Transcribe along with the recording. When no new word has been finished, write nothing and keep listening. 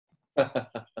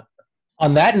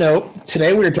On that note,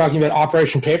 today we were talking about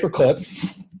Operation Paperclip.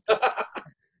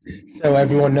 So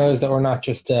everyone knows that we're not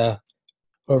just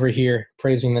over here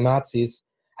praising the Nazis.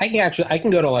 I can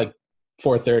go to like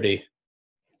 4:30. Is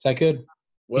that good?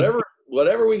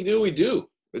 Whatever we do, we do.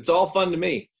 It's all fun to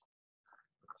me.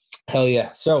 Hell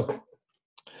yeah. So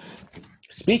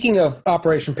speaking of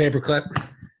Operation Paperclip,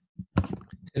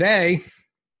 today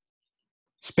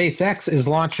SpaceX is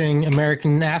launching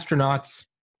American astronauts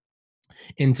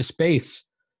into space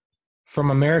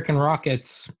from American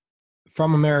rockets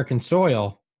from American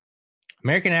soil.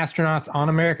 American astronauts on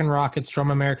American rockets from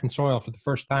American soil for the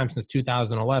first time since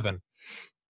 2011.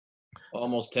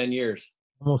 Almost 10 years.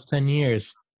 Almost 10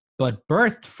 years. But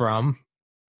birthed from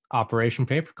Operation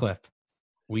Paperclip.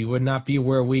 We would not be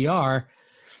where we are.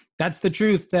 That's the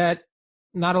truth that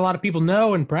not a lot of people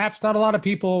know, and perhaps not a lot of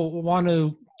people want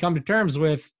to come to terms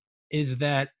with, is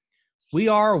that we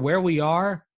are where we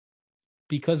are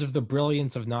because of the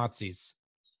brilliance of Nazis.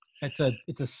 It's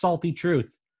a salty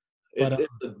truth. It's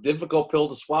a difficult pill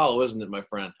to swallow, isn't it, my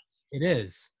friend? It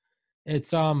is. It's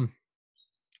so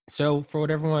for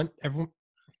what everyone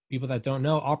people that don't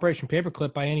know, Operation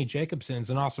Paperclip by Annie Jacobson is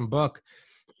an awesome book.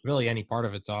 Really, any part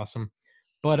of it's awesome.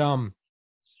 But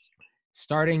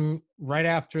starting right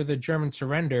after the Germans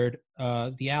surrendered,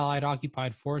 the Allied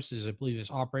occupied forces, I believe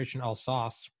is Operation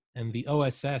Alsace, and the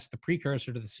OSS, the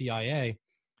precursor to the CIA,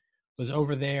 was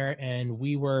over there, and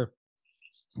we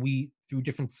through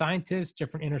different scientists,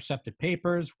 different intercepted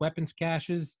papers, weapons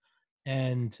caches,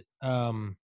 and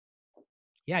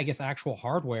I guess actual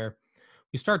hardware,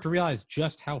 we start to realize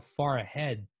just how far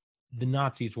ahead the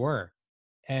Nazis were,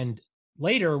 and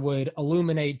later would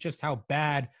illuminate just how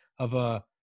bad of a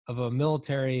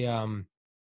military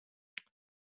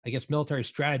military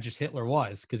strategist Hitler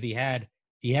was, because he had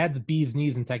the bee's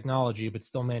knees in technology, but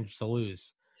still managed to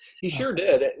lose. He sure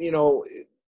did.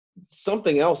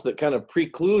 Something else that kind of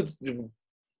precedes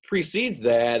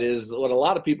that is what a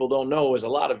lot of people don't know is a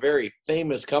lot of very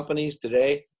famous companies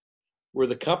today were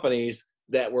the companies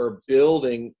that were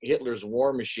building Hitler's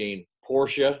war machine.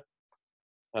 Porsche,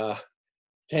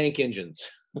 tank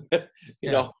engines, the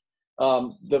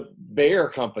Bayer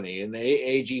company and the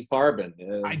AG Farben,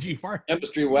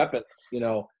 chemistry weapons,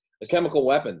 the chemical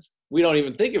weapons. We don't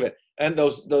even think of it. And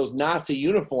those Nazi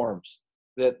uniforms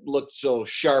that looked so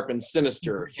sharp and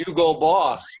sinister. Hugo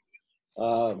Boss.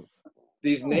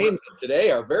 These names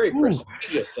today are very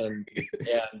prestigious, and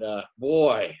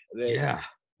boy,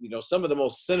 some of the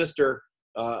most sinister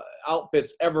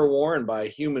outfits ever worn by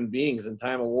human beings in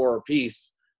time of war or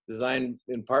peace, designed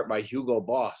in part by Hugo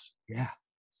Boss. Yeah,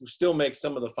 who still makes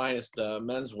some of the finest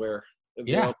menswear in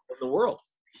the world.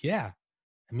 Yeah,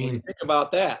 I mean, when you think about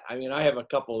that, I have a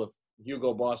couple of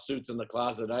Hugo Boss suits in the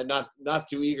closet. I'm not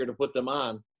too eager to put them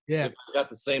on. Yeah, they've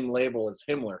got the same label as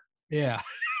Himmler. Yeah,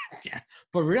 yeah.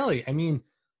 But really, I mean,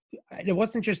 it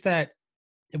wasn't just that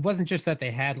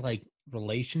they had like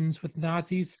relations with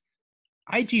Nazis.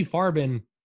 IG Farben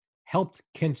helped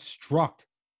construct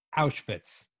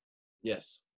Auschwitz.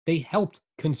 Yes, they helped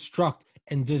construct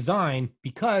and design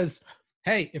because,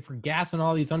 hey, if we're gassing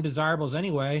all these undesirables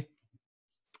anyway,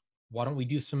 why don't we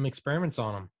do some experiments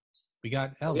on them? Think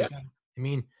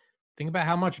about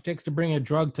how much it takes to bring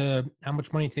how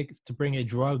much money it takes to bring a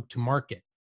drug to market.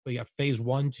 We got phase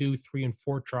 1, 2, 3, and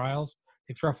 4 trials.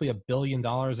 It takes roughly $1 billion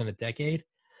in a decade.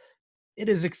 It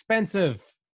is expensive.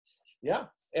 Yeah.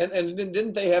 And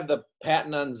didn't they have the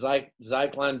patent on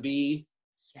Zyklon B?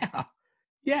 Yeah.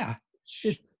 Yeah.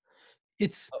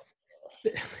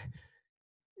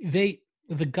 The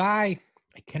guy,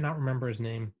 I cannot remember his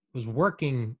name, was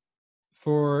working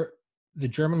for the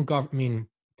German government. I mean,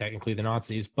 technically the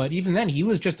Nazis, but even then, he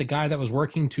was just a guy that was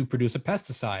working to produce a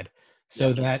pesticide,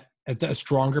 so that a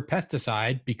stronger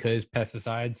pesticide, because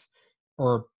pesticides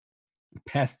or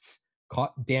pests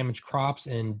damage crops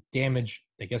and damage,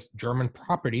 I guess, German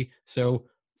property. So,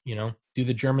 do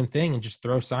the German thing and just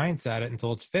throw science at it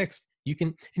until it's fixed.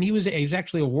 And he was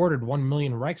actually awarded 1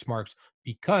 million Reichsmarks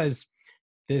because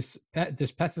this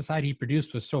pesticide he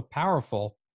produced was so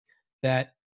powerful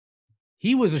that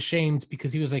he was ashamed,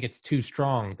 because he was like, it's too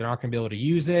strong. They're not going to be able to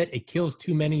use it. It kills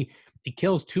too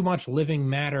much living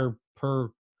matter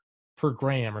per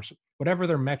gram, or whatever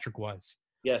their metric was.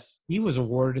 Yes. He was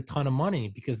awarded a ton of money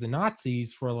because the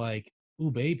Nazis were like, ooh,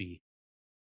 baby.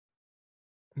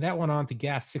 And that went on to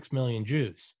gas 6 million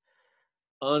Jews.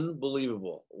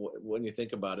 Unbelievable when you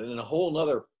think about it. And a whole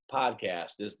nother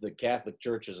podcast is the Catholic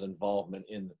Church's involvement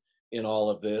in all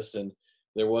of this. And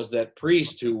there was that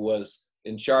priest who was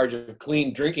in charge of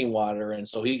clean drinking water, and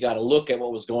so he got a look at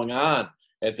what was going on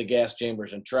at the gas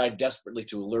chambers and tried desperately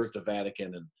to alert the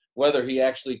Vatican, and whether he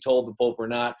actually told the Pope or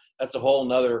not, that's a whole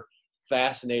nother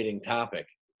fascinating topic.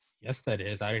 Yes, that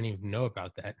is. I didn't even know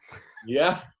about that.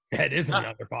 Yeah. That is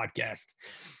another podcast.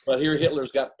 But here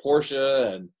Hitler's got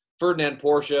Porsche and Ferdinand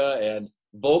Porsche and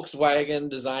Volkswagen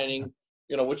designing,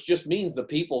 which just means the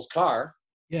people's car.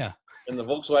 Yeah. And the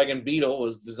Volkswagen Beetle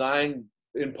was designed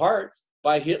in part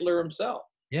by Hitler himself.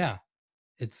 Yeah.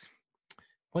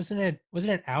 Wasn't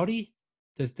it Audi?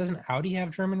 Doesn't Audi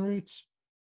have German roots?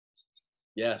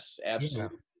 Yes,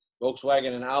 absolutely. Yeah.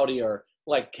 Volkswagen and Audi are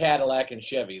like Cadillac and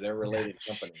Chevy. They're related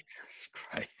companies.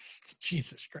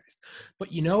 Jesus Christ.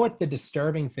 But you know what the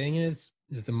disturbing thing is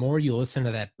the more you listen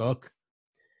to that book,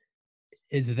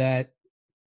 is that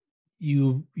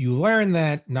you learn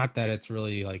that, not that it's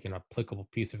really like an applicable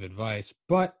piece of advice,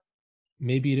 but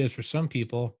maybe it is for some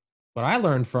people. What I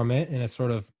learned from it in a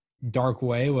sort of dark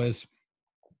way was,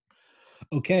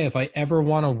 okay, if I ever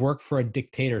want to work for a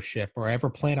dictatorship or I ever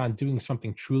plan on doing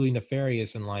something truly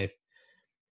nefarious in life,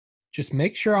 just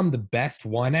make sure I'm the best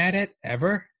one at it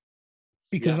ever,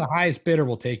 because the highest bidder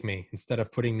will take me instead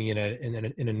of putting me in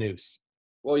a noose.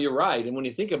 Well, you're right. And when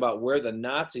you think about where the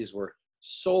Nazis were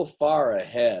so far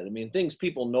ahead, I mean, things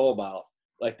people know about,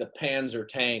 like the Panzer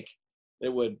tank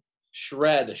that would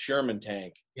shred a Sherman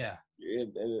tank. Yeah.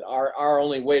 Our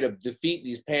only way to defeat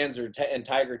these Panzer and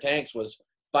Tiger tanks was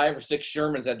 5 or 6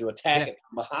 Shermans had to attack it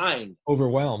from behind.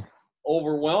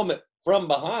 Overwhelm it from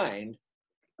behind.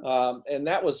 And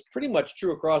that was pretty much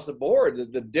true across the board.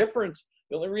 The difference,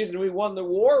 the only reason we won the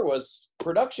war was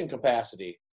production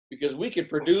capacity, because we could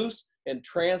produce and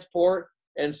transport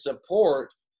and support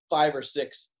 5 or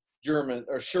 6 German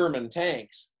or Sherman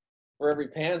tanks for every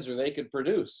Panzer they could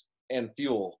produce and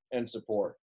fuel and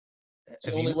support. It's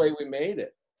the only way we made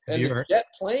it. And the jet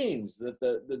planes that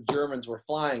the Germans were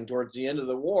flying towards the end of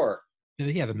the war.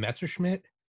 Yeah, the Messerschmitt.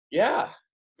 Yeah.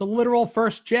 The literal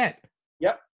first jet.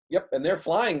 Yep. And they're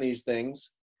flying these things.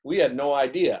 We had no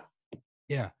idea.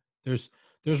 Yeah. There's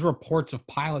reports of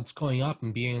pilots going up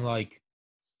and being like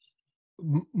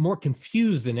more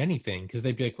confused than anything, because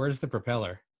they'd be like, where's the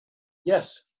propeller?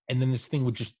 Yes. And then this thing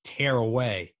would just tear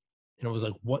away. And it was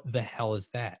like, what the hell is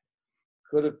that?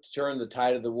 Could have turned the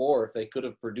tide of the war if they could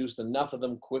have produced enough of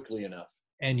them quickly enough.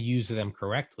 And used them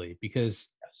correctly, because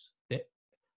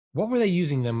what were they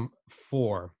using them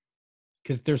for?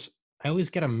 Because I always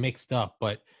get them mixed up,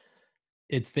 but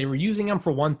they were using them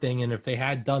for one thing, and if they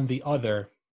had done the other,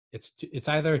 it's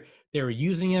either they were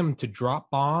using them to drop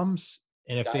bombs,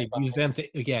 and if they'd used them to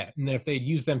and then if they'd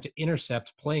used them to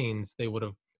intercept planes, they would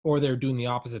have, or they're doing the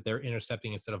opposite, they're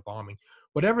intercepting instead of bombing.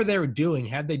 Whatever they were doing,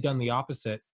 had they done the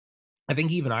opposite, I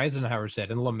think even Eisenhower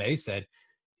said, and LeMay said,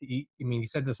 he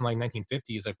said this in like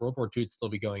 1950. He's like, World War II would still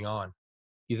be going on.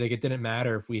 He's like, it didn't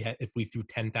matter if we threw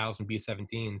 10,000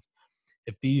 B-17s.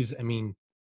 If these, freaking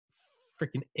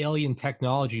alien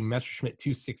technology Messerschmitt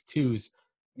 262s.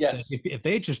 Yes. If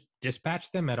they just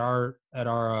dispatched them at our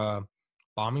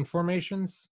bombing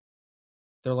formations,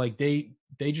 they're like, they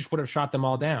just would have shot them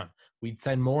all down. We'd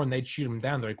send more and they'd shoot them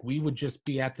down. They're like, we would just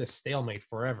be at this stalemate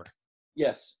forever.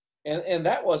 Yes. And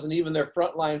that wasn't even their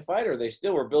frontline fighter. They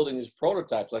still were building these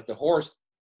prototypes, like the Horst,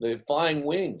 the flying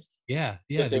wing. Yeah.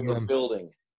 That they were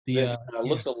building.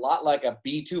 Looks a lot like a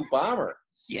B-2 bomber.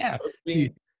 Yeah.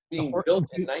 Being built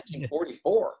in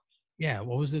 1944. Yeah.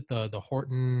 What was it? The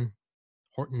Horton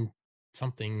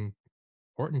something,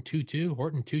 Horton 22,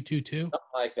 Horton 222? Something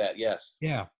like that, yes.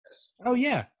 Yeah. Yes. Oh,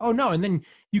 yeah. Oh, no. And then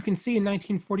you can see in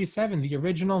 1947, the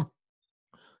original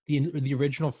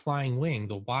flying wing,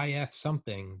 the YF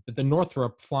something, but the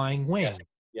Northrop flying wing.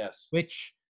 Yes.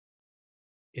 Which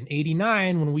in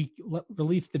 89, when we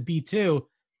released the B-2,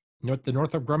 the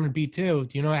Northrop Grumman B-2,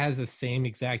 do you know it has the same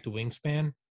exact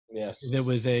wingspan? Yes. It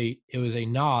was a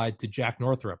nod to Jack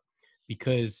Northrop,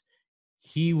 because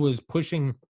he was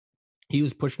pushing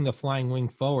the flying wing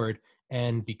forward,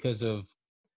 and because of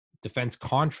defense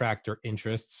contractor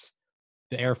interests,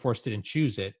 the Air Force didn't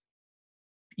choose it,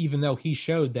 even though he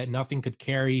showed that nothing could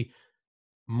carry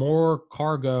more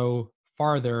cargo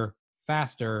farther,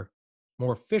 faster,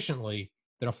 more efficiently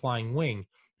than a flying wing.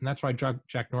 And that's why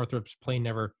Jack Northrop's plane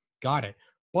never got it.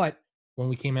 But when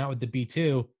we came out with the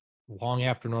B-2, long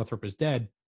after Northrop was dead,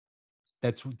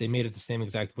 they made it the same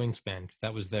exact wingspan, because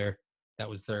that was their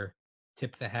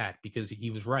tip of the hat, because he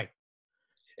was right.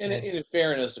 And in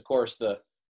fairness, of course, the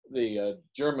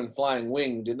German flying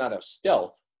wing did not have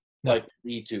stealth like the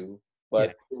B-2,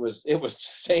 but it was the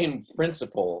same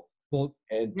principle. Well,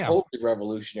 and totally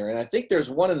revolutionary. And I think there's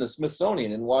one in the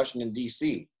Smithsonian in Washington,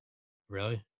 D.C.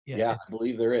 Really? Yeah, I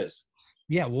believe there is.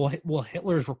 Yeah, well,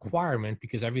 Hitler's requirement,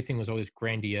 because everything was always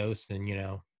grandiose and,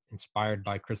 inspired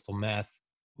by crystal meth,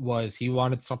 was he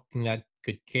wanted something that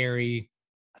could carry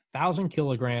 1,000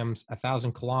 kilograms,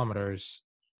 1,000 kilometers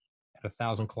at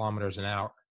 1,000 kilometers an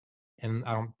hour. And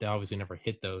they obviously never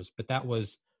hit those, but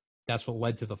that's what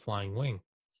led to the flying wing.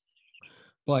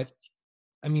 But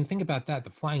I mean, think about that. The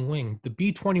flying wing, the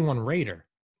B-21 Raider,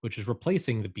 which is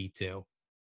replacing the B-2,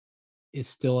 is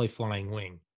still a flying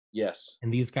wing. Yes.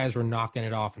 And these guys were knocking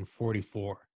it off in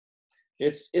 44.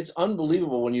 It's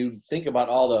unbelievable when you think about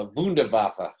all the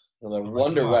Wunderwaffe, the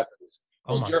wonder weapons.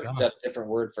 Those Germans had a different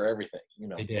word for everything,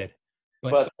 They did.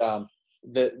 But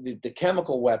the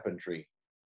chemical weaponry,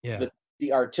 the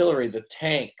artillery, the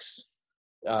tanks,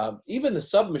 even the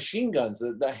submachine guns,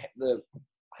 the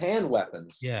hand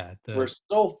weapons, were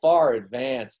so far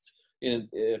advanced in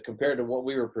compared to what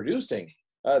we were producing.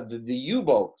 The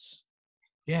U-boats,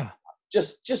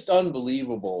 just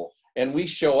unbelievable. And we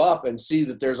show up and see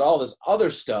that there's all this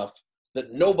other stuff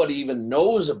that nobody even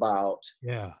knows about.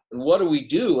 Yeah. And what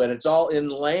do? And it's all in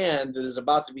land that is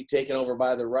about to be taken over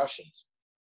by the Russians.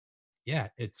 Yeah,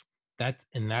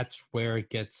 that's where it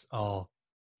gets so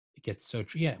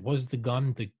true. Yeah, it was the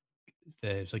gun,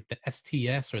 it's like the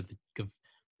STS or the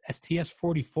STS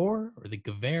 44 or the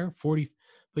Gewehr 40.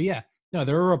 But yeah, no,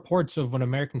 there were reports of when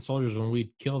American soldiers, when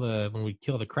we'd kill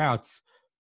the Krauts,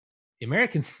 the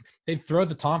Americans, they'd throw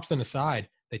the Thompson aside,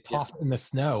 they toss it in the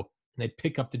snow, and they'd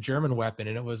pick up the German weapon,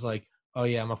 and it was like, oh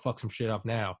yeah, I'm gonna fuck some shit up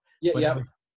now. That's what I don't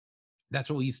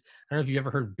know if you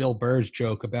ever heard Bill Burr's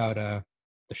joke about the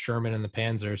Sherman and the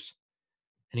Panzers.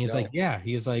 And he's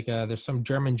like, there's some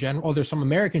German general, there's some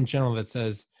American general that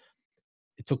says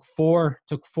it took four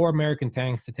American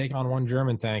tanks to take on one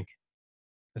German tank.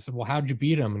 I said, well, how'd you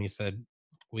beat them? And he said,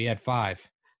 we had 5.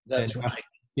 That's right.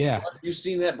 Yeah. Have you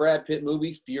seen that Brad Pitt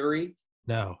movie, Fury?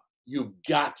 No. You've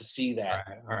got to see that.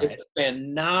 All right. It's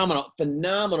a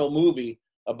phenomenal movie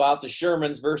about the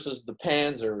Shermans versus the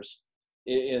Panzers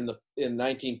in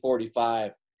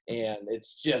 1945. And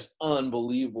it's just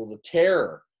unbelievable. The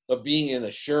terror of being in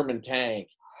a Sherman tank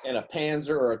and a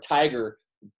Panzer or a Tiger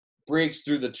breaks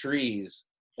through the trees,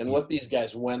 and what these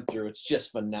guys went through. It's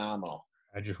just phenomenal.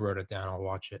 I just wrote it down. I'll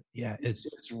watch it. Yeah, it's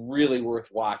really worth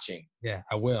watching. Yeah,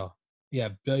 I will. Yeah,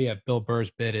 Bill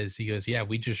Burr's bit is, he goes, yeah,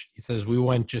 he says we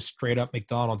went just straight up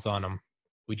McDonald's on them.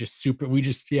 We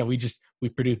produced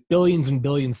billions and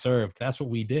billions served. That's what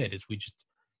we did. Is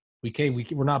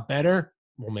we're not better.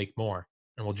 We'll make more,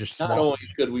 and we'll just not only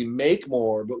could we make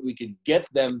more, but we could get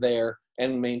them there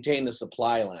and maintain the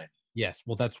supply line. Yes,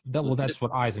 well, that's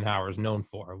what Eisenhower is known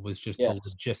for. Was just the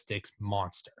logistics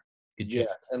monster.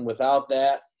 And without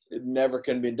that, it never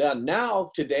can be done. Now,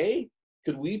 today,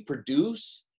 could we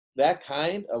produce that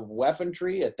kind of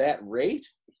weaponry at that rate?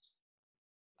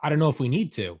 I don't know if we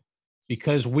need to,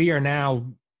 because we are now.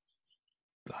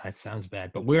 That sounds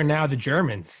bad, but we're now the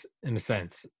Germans in a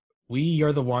sense. We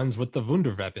are the ones with the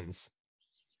Wunderweapons.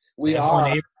 We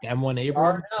are M1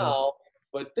 Abrams now.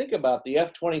 But think about the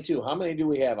F-22. How many do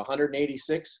we have?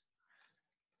 186?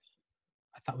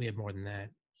 I thought we had more than that.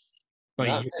 But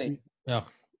not many. Oh,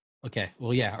 okay.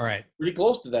 Well, yeah, all right. Pretty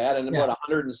close to that. And what,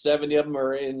 170 of them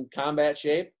are in combat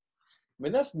shape? I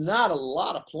mean, that's not a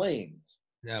lot of planes.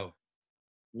 No.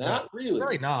 Not really.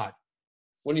 Really not.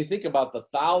 When you think about the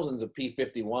thousands of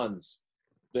P-51s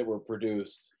that were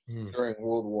produced during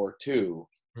World War II,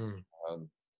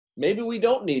 maybe we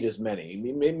don't need as many.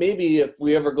 Maybe if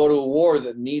we ever go to a war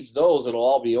that needs those, it'll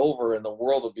all be over and the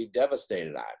world will be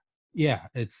devastated on it. Yeah,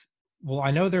 I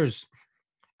know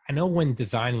when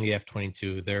designing the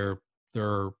F-22,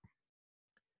 the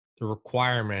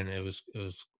requirement it was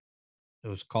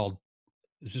just called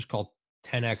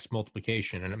 10x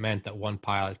multiplication, and it meant that one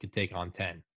pilot could take on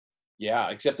 10. Yeah,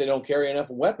 except they don't carry enough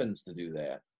weapons to do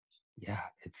that. Yeah,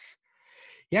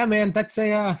 man, that's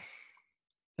a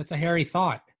hairy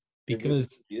thought,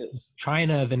 because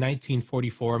China, the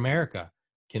 1944 America,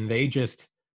 can they just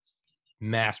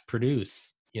mass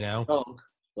produce? We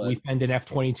send an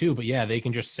F-22, but yeah, they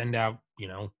can just send out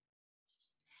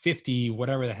 50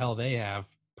 whatever the hell they have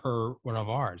per one of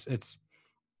ours.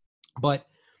 But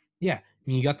yeah, I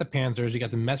mean, you got the Panzers, you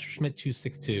got the Messerschmitt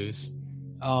 262s.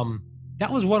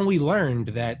 That was when we learned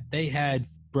that they had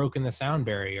broken the sound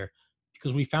barrier,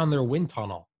 because we found their wind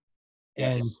tunnel.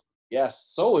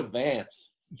 Yes, so advanced.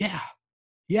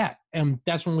 Yeah, and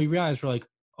that's when we realized, we're like,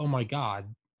 oh my God,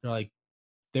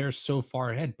 they're so far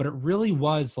ahead. But it really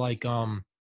was like,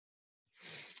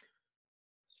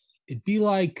 it'd be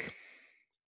like,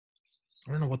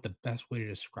 I don't know what the best way to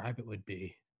describe it would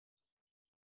be.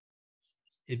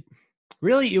 It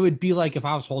would be like if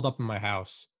I was holed up in my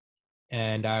house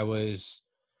and I was,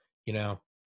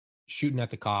 shooting at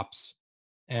the cops,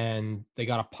 and they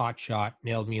got a pot shot,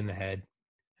 nailed me in the head,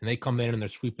 and they come in and they're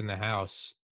sweeping the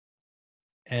house.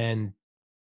 and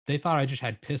they thought I just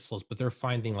had pistols, but they're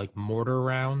finding like mortar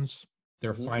rounds.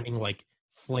 They're Mm-hmm. finding like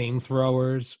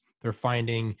flamethrowers. They're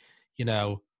finding, you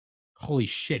know, holy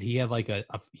shit, he had like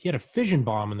he had a fission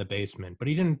bomb in the basement, but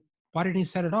he didn't. Why didn't he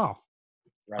set it off?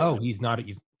 Right. Oh, he's not.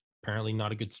 He's apparently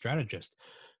not a good strategist.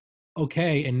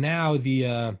 Okay, and now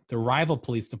the rival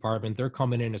police department, they're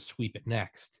coming in to sweep it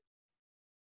next.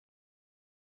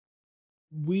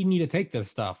 We need to take this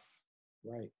stuff.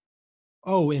 Right.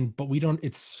 Oh, but we don't.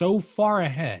 It's so far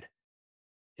ahead.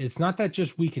 It's not that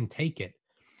just we can take it.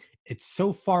 It's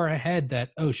so far ahead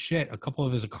that, oh shit, a couple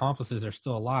of his accomplices are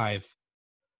still alive.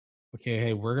 Okay,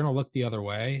 hey, we're gonna look the other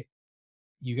way.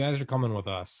 You guys are coming with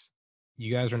us.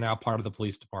 You guys are now part of the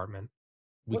police department.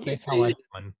 We What they can't tell say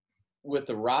anyone. with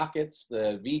the rockets,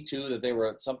 the V2, that they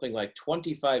were something like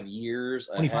 25 years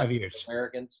ahead 25 of years. the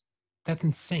Americans. That's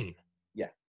insane. Yeah,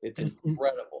 it's That is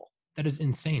incredible. that is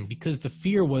insane because the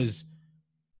fear was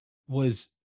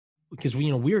because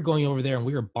we were going over there and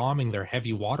we were bombing their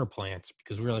heavy water plants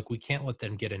because we were like, we can't let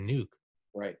them get a nuke.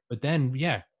 Right. But then,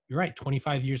 yeah, you're right.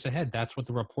 25 years ahead, that's what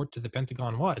the report to the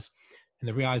Pentagon was. And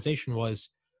the realization was,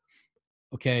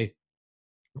 okay,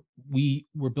 we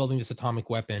were building this atomic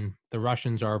weapon. The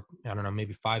Russians are, I don't know,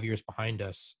 maybe 5 years behind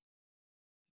us.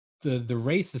 The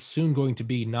race is soon going to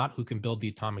be not who can build the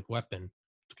atomic weapon.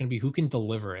 It's going to be who can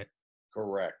deliver it.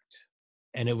 Correct.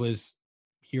 And it was,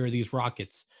 here are these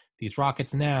rockets. These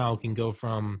rockets now can go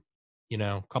from,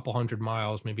 a couple hundred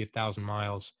miles, maybe 1,000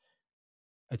 miles.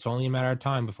 It's only a matter of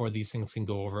time before these things can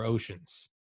go over oceans.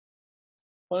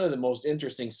 One of the most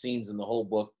interesting scenes in the whole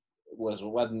book was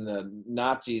when the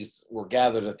Nazis were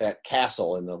gathered at that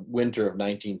castle in the winter of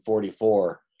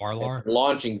 1944,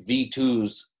 launching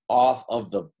V2s off of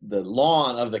the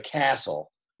lawn of the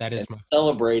castle. That is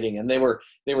celebrating, and they were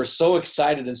so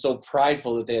excited and so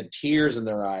prideful that they had tears in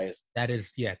their eyes.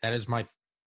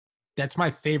 That's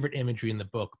my favorite imagery in the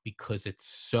book because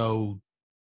it's so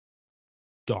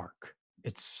dark.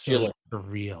 It's so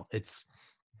surreal.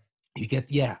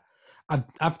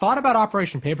 I've thought about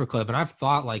Operation Paperclip, and I've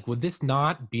thought, like, would this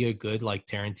not be a good, like,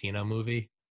 Tarantino movie?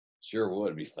 Sure would.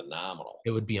 It'd be phenomenal.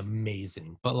 It would be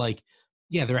amazing. But, like,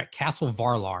 yeah, they're at Castle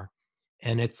Varlar,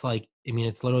 and it's like, I mean,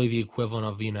 it's literally the equivalent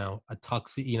of, a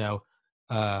tuxedo,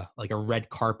 like a red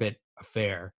carpet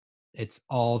affair. It's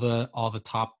all the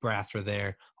top brass are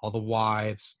there, all the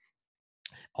wives,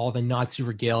 all the Nazi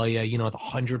regalia, the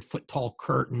 100-foot tall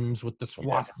curtains with the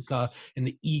swastika and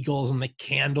the eagles and the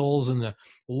candles and the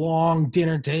long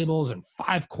dinner tables and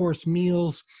 5-course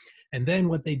meals. And then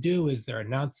what they do is they're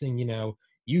announcing,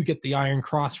 you get the Iron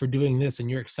Cross for doing this and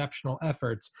your exceptional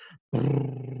efforts.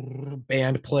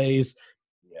 Band plays,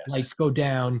 lights go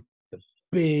down, the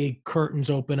big curtains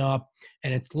open up,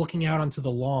 and it's looking out onto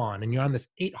the lawn. And you're on this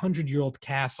 800-year-old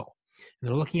castle. And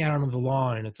they're looking out onto the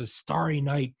lawn, and it's a starry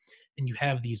night. And you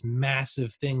have these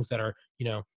massive things that are,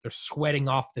 they're sweating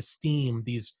off the steam,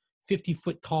 these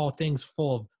 50-foot tall things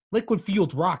full of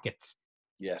liquid-fueled rockets.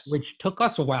 Yes. Which took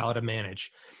us a while to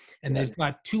manage. And they've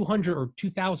got 200 or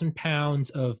 2,000 pounds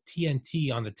of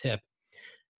TNT on the tip.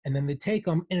 And then they take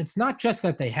them, and it's not just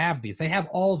that they have these. They have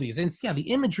all these. And the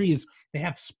imagery is they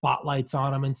have spotlights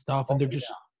on them and stuff, and they're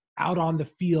just out on the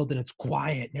field, and it's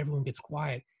quiet, and everyone gets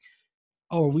quiet.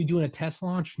 Oh, are we doing a test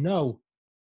launch? No.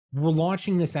 We're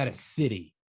launching this at a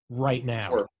city right now.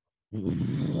 Sure.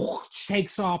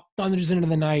 Shakes off, thunders into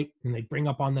the night, and they bring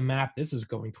up on the map, this is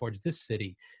going towards this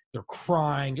city. They're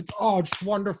crying. It's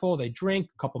wonderful. They drink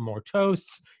a couple more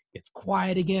toasts. Gets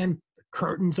quiet again. The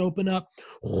curtains open up.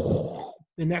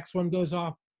 The next one goes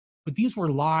off. But these were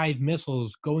live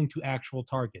missiles going to actual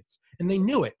targets. And they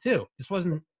knew it, too. It's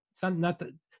not that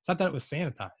it was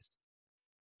sanitized.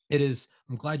 It is,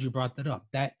 I'm glad you brought that up.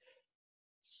 That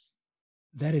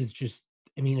is just,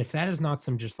 I mean, if that is not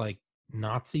some just like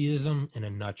Nazism in a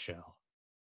nutshell,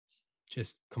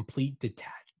 just complete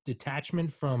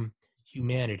detachment from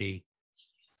humanity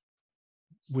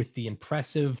with the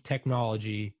impressive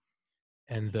technology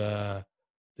and the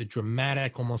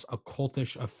dramatic, almost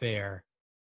occultish affair.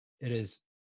 It is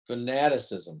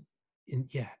fanaticism.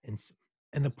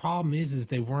 And the problem is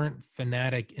they weren't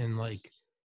fanatic and like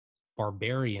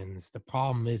barbarians. The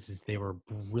problem is they were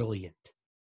brilliant.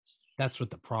 That's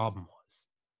what the problem was.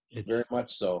 It's very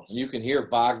much so. And you can hear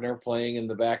Wagner playing in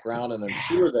the background, and I'm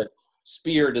sure that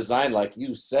Speer designed, like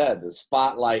you said, the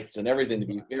spotlights and everything to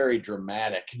be very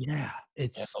dramatic. Yeah, and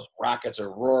those rockets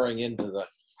are roaring into the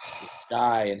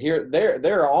sky, and here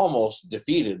they're almost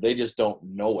defeated. They just don't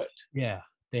know it. Yeah,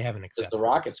 they haven't accepted. Because the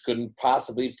rockets couldn't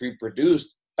possibly be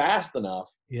produced fast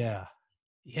enough. Yeah,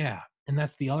 and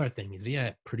that's the other thing is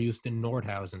produced in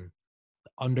Nordhausen,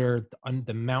 under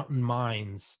the mountain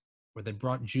mines where they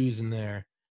brought Jews in there,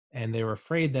 and they were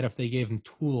afraid that if they gave them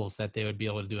tools that they would be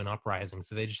able to do an uprising.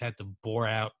 So they just had to bore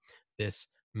out this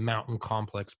mountain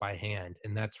complex by hand,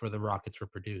 and that's where the rockets were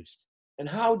produced. And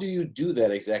how do you do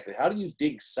that exactly? How do you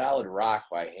dig solid rock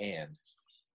by hand?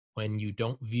 When you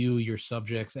don't view your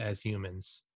subjects as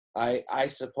humans. I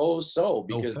suppose so,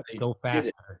 because they go faster. did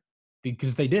it.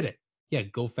 Because they did it. Yeah,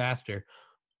 go faster.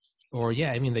 Or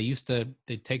yeah, I mean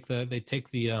they take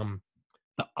the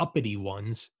uppity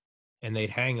ones and they'd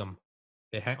hang them.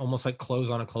 They'd hang almost like clothes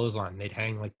on a clothesline. They'd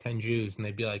hang like 10 Jews and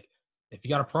they'd be like, if you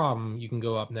got a problem, you can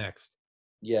go up next.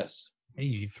 Yes.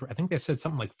 Hey, I think they said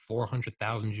something like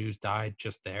 400,000 Jews died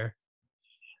just there.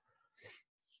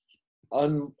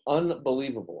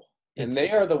 Unbelievable. And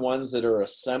they are the ones that are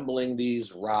assembling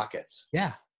these rockets.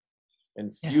 Yeah.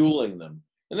 And fueling them.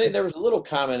 And there was a little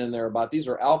comment in there about these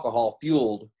were alcohol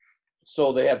fueled,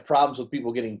 so they had problems with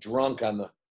people getting drunk on the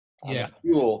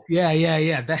fuel.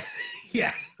 Yeah. That,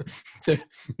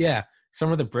 yeah.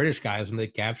 Some of the British guys, when they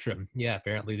capture them,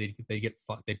 apparently they get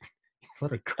fucked. They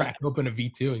let her crack open a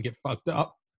V2 and get fucked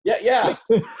up. Yeah.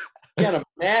 Can't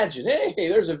imagine. Hey,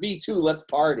 there's a V2. Let's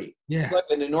party. Yeah. It's like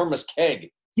an enormous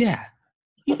keg. Yeah.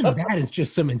 Even that is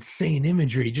just some insane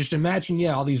imagery. Just imagine,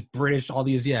 all these British,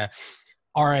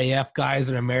 RAF guys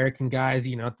and American guys,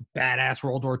 the badass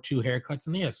World War II haircuts,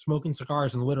 and smoking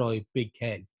cigars and literally a big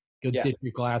keg. Go dip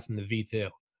your glass in the V2.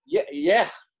 Yeah.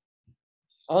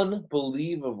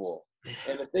 Unbelievable.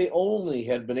 And if they only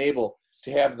had been able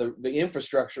to have the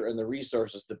infrastructure and the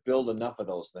resources to build enough of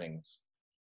those things.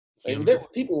 I mean,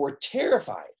 people were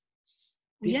terrified.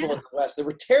 People in the West, they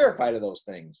were terrified of those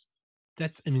things.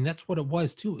 That's what it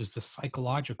was too. It was the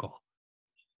psychological.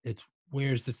 It's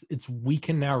we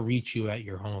can now reach you at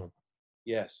your home.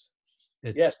 Yes.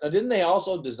 Yes. Now, didn't they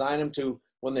also design them to,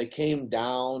 when they came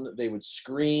down, they would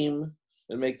scream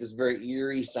and make this very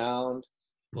eerie sound?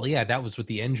 Well, yeah, that was what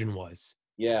the engine was.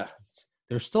 Yeah.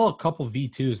 There's still a couple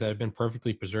V2s that have been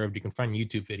perfectly preserved. You can find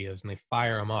YouTube videos and they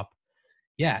fire them up.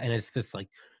 Yeah. And it's this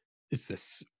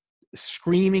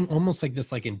screaming, almost like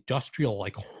this industrial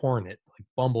hornet, like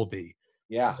bumblebee.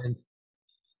 Yeah. And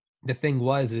the thing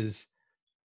is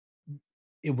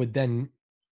it would then,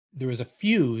 there was a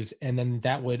fuse, and then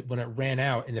that would, when it ran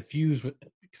out, and the fuse,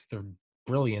 because they're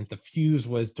brilliant, the fuse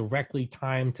was directly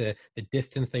timed to the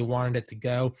distance they wanted it to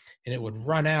go, and it would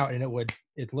run out, and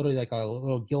it literally like a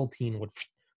little guillotine would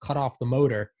cut off the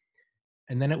motor,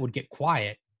 and then it would get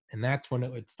quiet, and that's when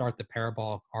it would start the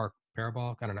parabolic,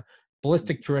 I don't know,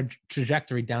 ballistic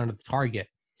trajectory down to the target.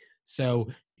 So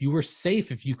you were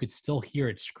safe if you could still hear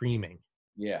it screaming.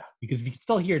 Yeah. Because if you could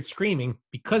still hear it screaming,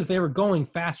 because they were going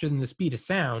faster than the speed of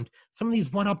sound, some of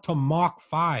these went up to Mach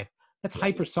 5. That's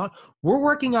hypersonic. We're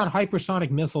working on hypersonic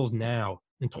missiles now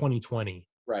in 2020.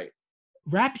 Right.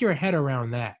 Wrap your head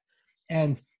around that.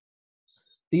 And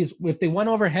if they went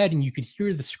overhead and you could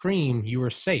hear the scream, you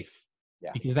were safe.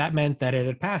 Yeah. Because that meant that it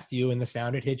had passed you and the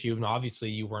sound had hit you, and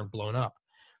obviously you weren't blown up.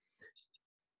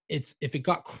 It's if it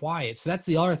got quiet. So that's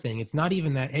the other thing. It's not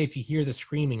even that, hey, if you hear the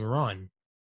screaming, run.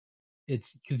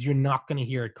 It's because you're not going to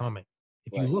hear it coming.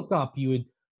 If you look up,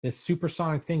 this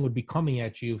supersonic thing would be coming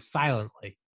at you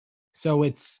silently. So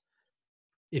if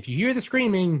you hear the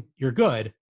screaming, you're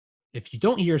good. If you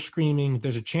don't hear screaming,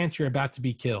 there's a chance you're about to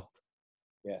be killed.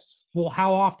 Yes. Well,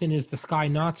 how often is the sky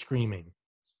not screaming?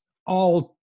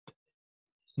 Oh,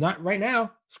 not right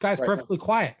now. Sky's perfectly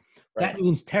quiet. That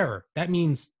means terror. That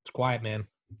means it's quiet, man.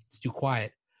 It's too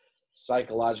quiet.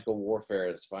 Psychological warfare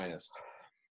at its finest.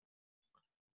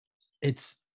 And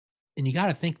you got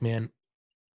to think, man,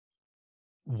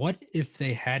 what if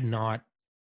they had not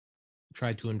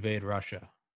tried to invade Russia?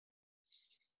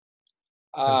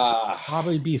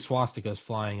 Probably be swastikas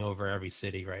flying over every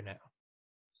city right now.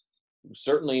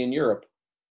 Certainly in Europe.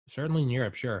 Certainly in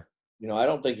Europe, sure. I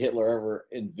don't think Hitler ever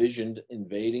envisioned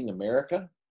invading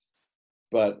America,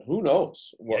 but who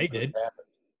knows what could happen.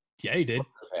 Yeah, he did. What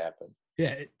could have happened. Yeah,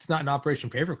 it's not an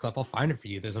Operation Paperclip. I'll find it for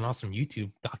you. There's an awesome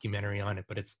YouTube documentary on it,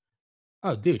 but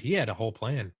dude, he had a whole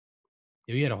plan.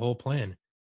 He had a whole plan.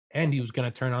 And he was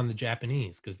going to turn on the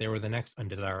Japanese because they were the next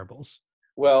undesirables.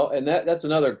 Well, and that's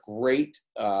another great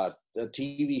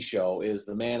TV show is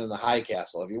The Man in the High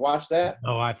Castle. Have you watched that?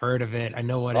 Oh, I've heard of it. I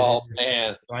know what it is. Oh,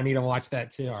 man. I need to watch that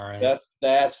too. All right.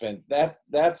 That's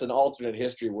an alternate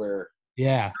history where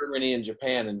Germany and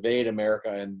Japan invade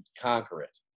America and conquer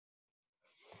it.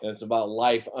 And it's about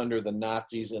life under the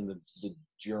Nazis and the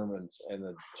Germans and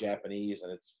the Japanese,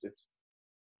 and it's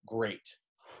great.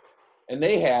 And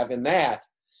they have like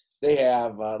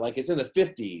it's in the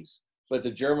 50s, but the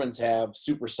Germans have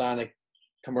supersonic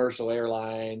commercial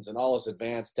airlines and all this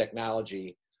advanced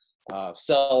technology,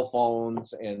 cell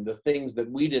phones, and the things that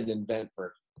we didn't invent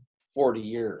for 40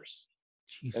 years.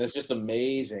 Jeez. And it's just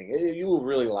amazing. You will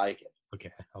really like it.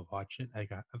 Okay, I'll watch it.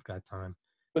 I've got time.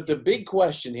 But the big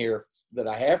question here that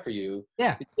I have for you,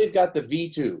 is they've got the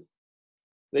V2.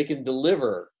 They can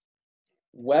deliver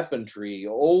weaponry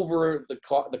over the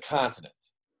continent.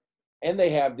 And they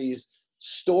have these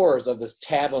stores of this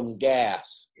tabum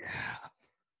gas. Yeah.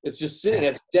 It's just sitting.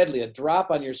 It's deadly. A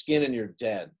drop on your skin and you're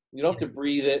dead. You don't have to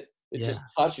breathe it. It just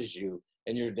touches you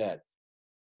and you're dead.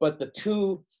 But the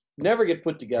two never get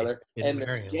put together. And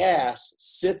this gas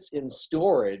sits in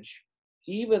storage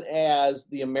even as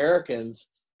the Americans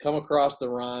come across the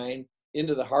Rhine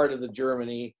into the heart of the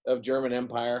German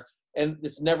Empire, and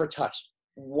it's never touched.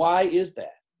 Why is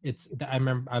that? I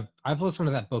remember I've listened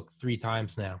to that book 3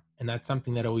 times now, and that's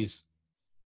something that always,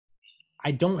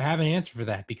 I don't have an answer for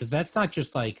that, because that's not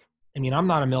just like, I mean, I'm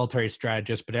not a military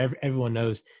strategist, but everyone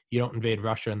knows you don't invade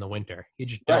Russia in the winter. You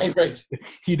just don't. Right.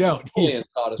 You don't. Napoleon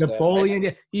taught us Napoleon,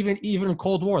 that, right? Even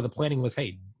Cold War, the planning was,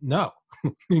 hey, no,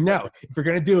 no. If we're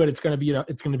gonna do it, it's gonna be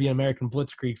an American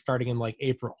blitzkrieg starting in like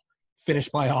April,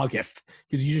 finished by August,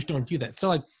 because you just don't do that. So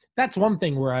like that's one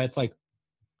thing where it's like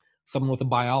someone with a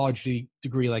biology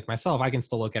degree like myself, I can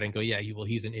still look at it and go, yeah,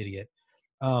 he's an idiot.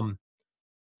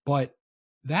 But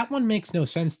that one makes no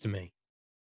sense to me.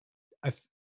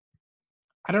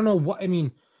 I don't know what, I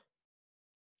mean,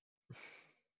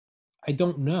 I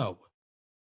don't know,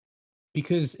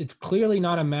 because it's clearly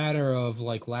not a matter of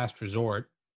like last resort,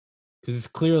 because it's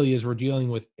clearly as we're dealing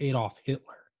with Adolf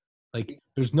Hitler. Like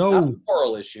there's no not a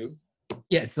moral issue.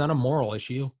 Yeah, it's not a moral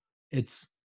issue. It's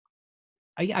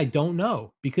I don't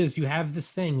know, because you have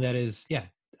this thing that is,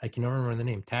 I can never remember the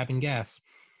name, tab and gas,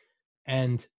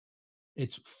 and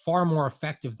it's far more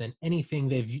effective than anything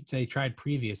they tried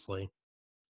previously.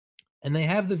 And they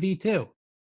have the V2.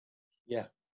 Yeah.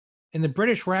 And the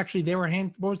British were actually,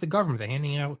 what was the government? They're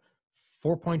handing out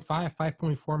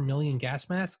 5.4 million gas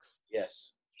masks?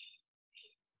 Yes.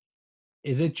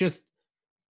 Is it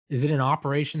an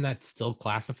operation that's still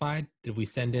classified? Did we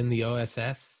send in the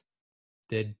OSS?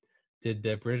 Did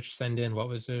the British send in, what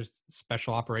was their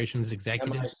special operations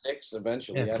executive? MI6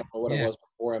 eventually. I don't know what it was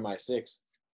before MI6.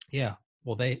 Yeah.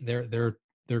 Well, their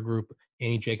group,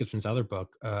 Annie Jacobson's other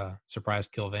book, Surprise,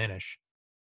 Kill, Vanish.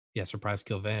 Yeah, Surprise,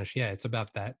 Kill, Vanish. Yeah, it's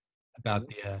about that,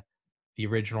 about the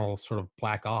original sort of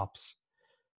black ops.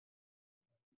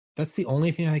 That's the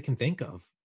only thing I can think of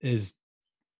is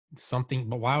something,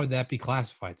 but why would that be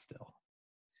classified still?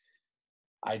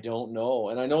 I don't know.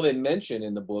 And I know they mention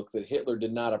in the book that Hitler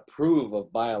did not approve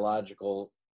of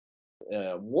biological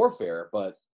warfare,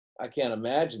 but I can't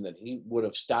imagine that he would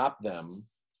have stopped them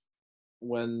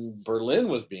when Berlin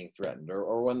was being threatened,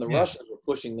 or when the Russians were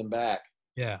pushing them back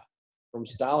from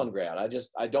Stalingrad.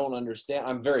 I don't understand.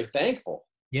 I'm very thankful.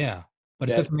 Yeah,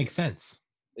 but it doesn't make sense.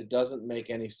 It doesn't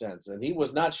make any sense. And he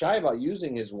was not shy about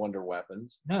using his wonder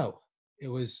weapons. No,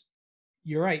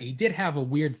 you're right. He did have a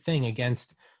weird thing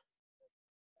against,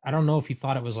 I don't know if he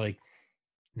thought it was like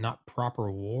not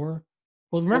proper war.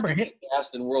 Well, remember, he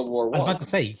asked in World War I. I was about to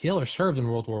say, Hitler served in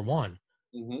World War I.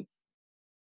 Mm-hmm.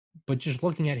 But just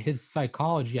looking at his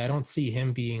psychology, I don't see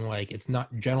him being like, it's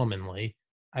not gentlemanly.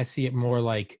 I see it more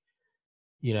like,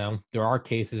 there are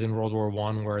cases in World War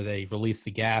I where they release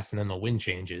the gas and then the wind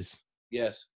changes.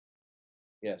 Yes.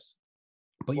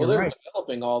 But they're right.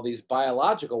 Developing all these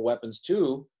biological weapons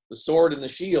too, the sword and the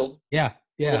shield. Yeah.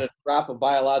 We're going to drop a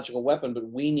biological weapon, but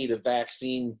we need a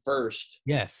vaccine first.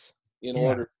 Yes. In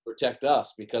order to protect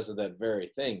us because of that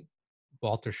very thing.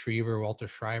 Walter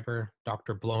Schreiber,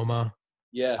 Dr. Bloma.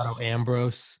 Yes. Otto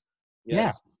Ambrose.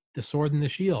 Yes. Yeah. The sword and the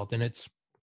shield. And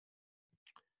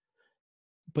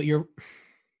but you're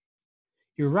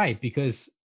right, because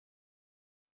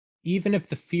even if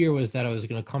the fear was that I was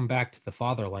going to come back to the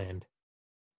fatherland,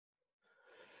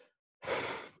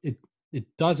 it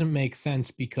doesn't make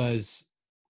sense, because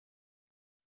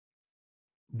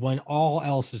when all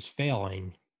else is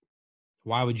failing,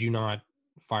 why would you not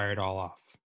fire it all off?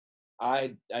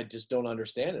 I just don't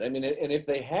understand it. I mean, and if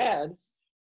they had,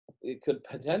 it could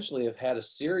potentially have had a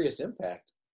serious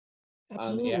impact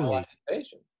on the Allied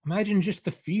invasion. Imagine just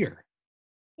the fear.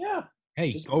 Yeah.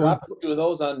 Hey, just drop a few of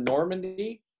those on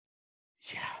Normandy.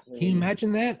 Yeah. Can you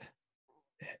imagine that?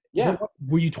 Yeah.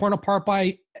 Were you torn apart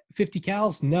by 50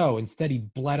 cals? No. Instead, he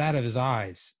bled out of his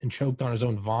eyes and choked on his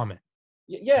own vomit.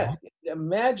 Yeah.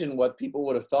 Imagine what people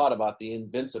would have thought about the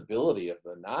invincibility of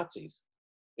the Nazis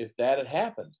if that had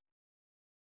happened.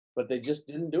 But they just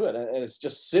didn't do it. And it's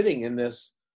just sitting in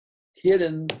this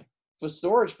hidden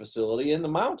storage facility in the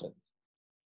mountains.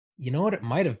 You know what it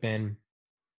might have been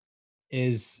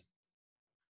is,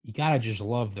 you got to just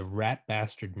love the rat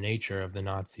bastard nature of the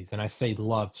Nazis. And I say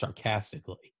love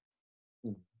sarcastically.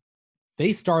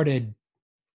 they started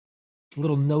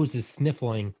little noses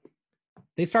sniffling.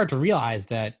 They started to realize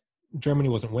that Germany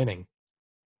wasn't winning.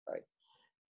 Right.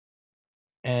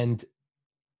 And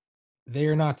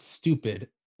they're not stupid.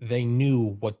 They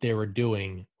knew what they were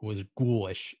doing was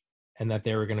ghoulish and that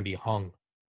they were going to be hung.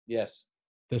 Yes.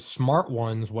 The smart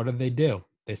ones, what did they do?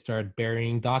 They started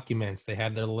burying documents. They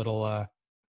had their little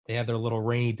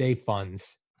rainy day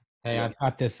funds. Hey, I've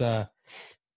got this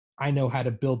I know how to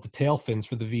build the tail fins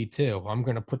for the V2. I'm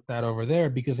going to put that over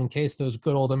there because in case those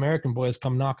good old American boys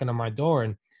come knocking on my door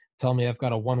and tell me I've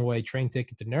got a one-way train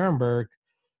ticket to Nuremberg,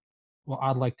 well,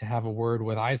 I'd like to have a word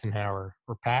with Eisenhower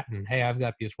or Patton. Hey, I've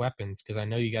got these weapons because I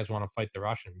know you guys want to fight the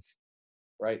Russians.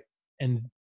 Right. And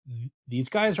these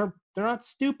guys they're not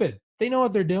stupid. They know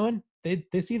what they're doing. They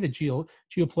see the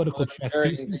geopolitical chess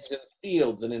pieces. In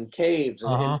fields and in caves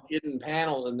and in hidden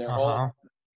panels in their home,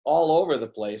 all over the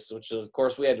place, which of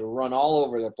course we had to run all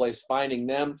over the place finding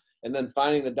them and then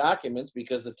finding the documents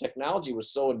because the technology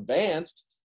was so advanced.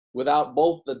 Without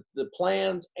both the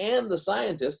plans and the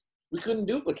scientists, we couldn't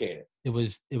duplicate it. It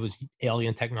was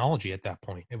alien technology at that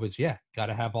point. It was, got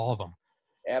to have all of them.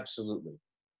 Absolutely.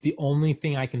 The only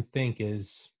thing I can think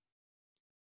is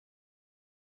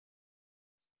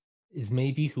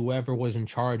maybe whoever was in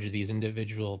charge of these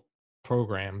individual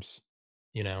programs,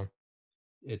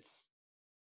 it's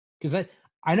because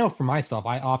I know for myself,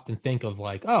 I often think of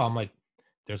like, oh, I'm like,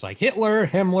 there's like Hitler,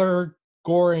 Himmler,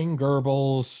 Goring,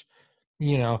 Goebbels,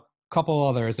 a couple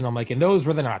others. And I'm like, and those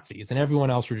were the Nazis and everyone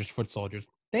else were just foot soldiers.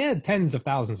 They had tens of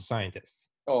thousands of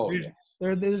scientists. Oh,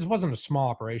 yeah. This wasn't a small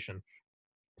operation.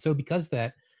 So because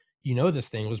that, this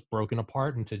thing was broken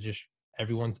apart into just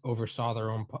everyone oversaw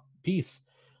their own piece.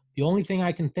 The only thing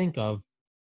I can think of,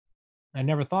 I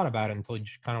never thought about it until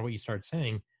just kind of what you started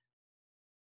saying,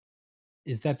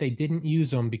 is that they didn't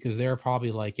use them because they're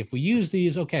probably like, if we use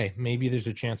these, okay, maybe there's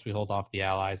a chance we hold off the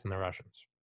Allies and the Russians.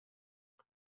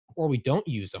 Or we don't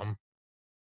use them,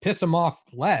 piss them off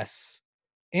less,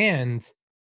 and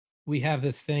we have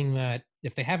this thing that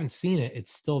if they haven't seen it,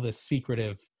 it's still this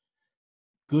secretive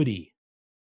goodie.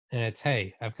 And it's,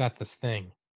 hey, I've got this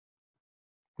thing.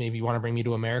 Maybe you want to bring me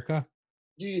to America?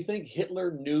 Do you think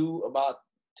Hitler knew about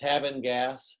Tabin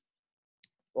gas?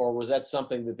 Or was that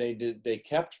something that they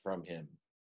kept from him?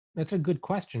 That's a good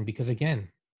question because, again,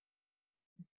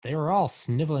 they were all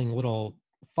sniveling little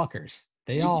fuckers.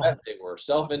 They were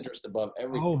self-interest above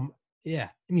everything. Oh, yeah.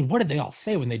 I mean, what did they all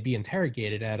say when they'd be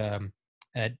interrogated at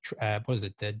what was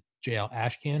it, the jail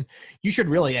Ashcan? You should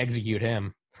really execute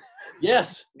him.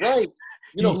 Yes, right.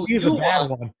 He's a bad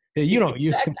one.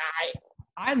 That guy.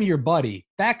 I'm your buddy.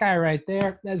 That guy right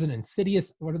there. That's an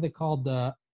insidious. What are they called?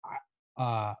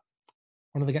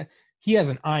 One of the guys. He has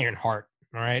an iron heart.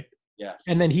 All right. Yes.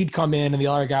 And then he'd come in, and the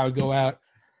other guy would go out.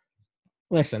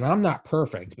 Listen, I'm not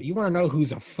perfect, but you want to know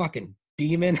who's a fucking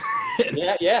demon?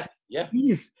 Yeah.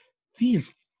 These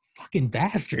fucking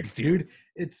bastards, dude.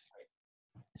 It's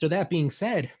so. That being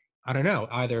said, I don't know.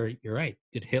 Either you're right.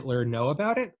 Did Hitler know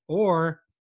about it, or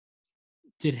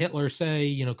did Hitler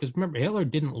say, because remember, Hitler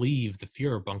didn't leave the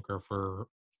Fuhrer bunker for.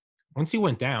 Once he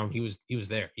went down, he was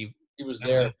there. He was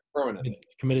there permanently.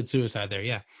 Committed suicide there.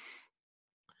 Yeah.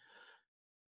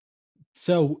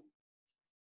 So,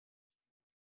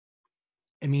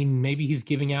 I mean, maybe he's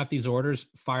giving out these orders,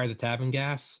 fire the Tabin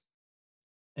gas.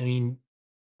 I mean,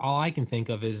 all I can think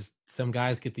of is some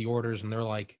guys get the orders and they're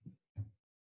like,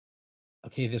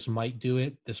 okay, this might do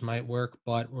it. This might work,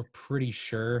 but we're pretty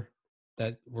sure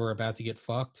that we're about to get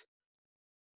fucked.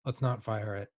 Let's not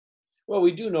fire it. Well,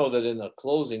 we do know that in the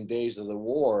closing days of the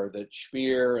war, that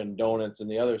Speer and Donitz and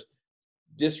the others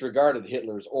disregarded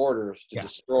Hitler's orders to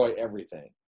destroy everything.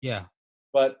 Yeah.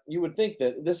 But you would think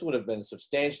that this would have been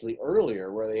substantially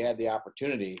earlier where they had the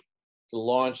opportunity to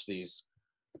launch these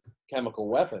chemical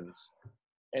weapons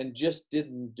and just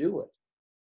didn't do it.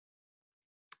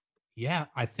 Yeah,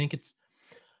 I think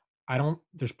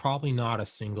there's probably not a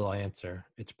single answer.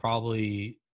 It's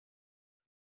probably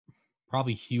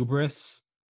hubris.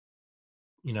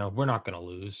 We're not going to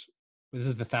lose. This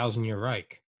is the 1,000-year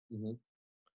Reich. Mm-hmm.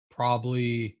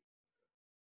 Probably.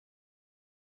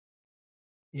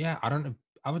 Yeah, I don't know.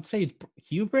 I would say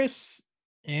hubris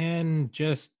and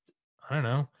just, I don't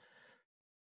know.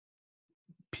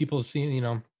 People seeing,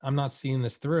 I'm not seeing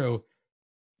this through.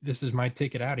 This is my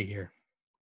ticket out of here.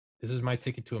 This is my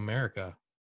ticket to America.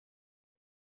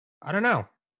 I don't know.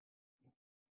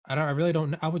 I really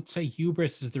don't know. I would say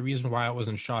hubris is the reason why it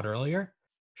wasn't shot out earlier.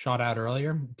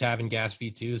 Tabin gas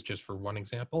V2 is just for one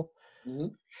example. Mm-hmm.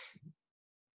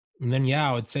 And then,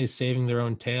 I would say saving their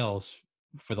own tails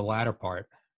for the latter part.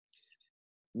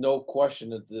 No question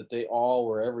that they all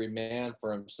were every man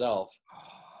for himself.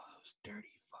 those dirty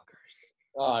fuckers.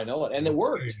 Oh, I know it, and it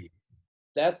worked.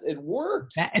 It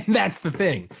worked. And that's the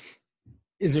thing,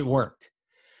 is it worked.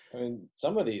 I mean,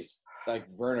 some of these, like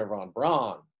Werner von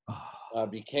Braun,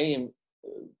 became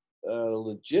a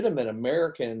legitimate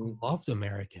American, loved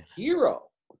American hero.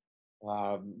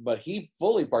 But he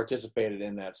fully participated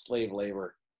in that slave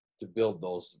labor to build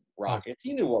those rockets.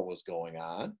 He knew what was going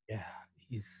on. Yeah,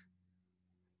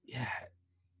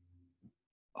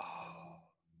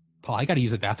 Paul, I got to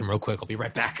use the bathroom real quick. I'll be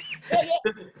right back. Yeah.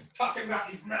 Talking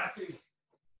about these Nazis.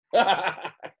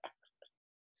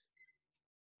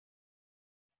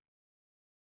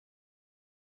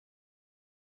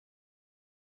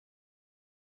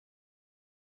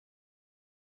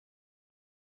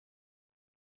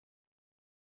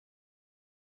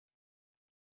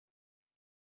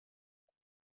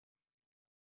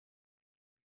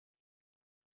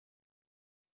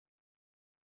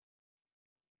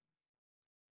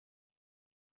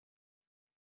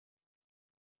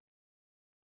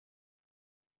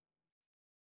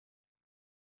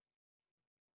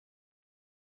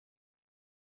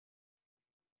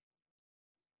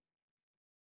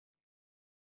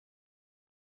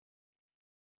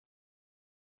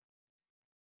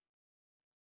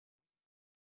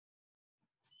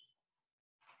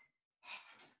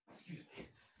 Excuse me.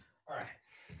 All right.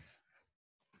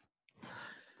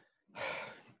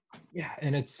 Yeah,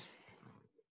 and it's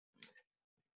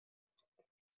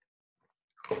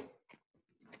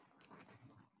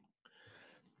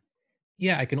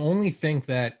I can only think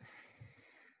that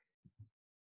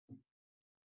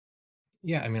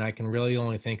I mean, I can really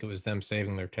only think it was them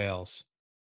saving their tails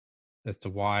as to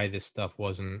why this stuff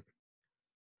wasn't,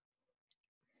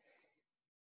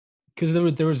 because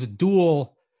there was a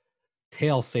dual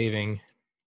tail saving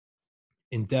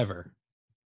endeavor.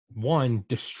 One,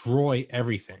 destroy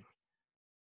everything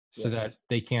so that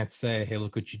they can't say, hey,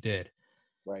 look what you did.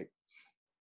 Right.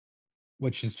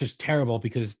 Which is just terrible,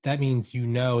 because that means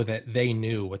that they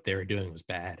knew what they were doing was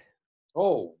bad.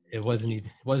 Oh, it wasn't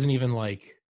even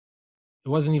like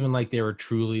they were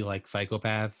truly like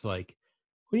psychopaths. Like,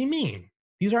 what do you mean?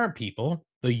 These aren't people.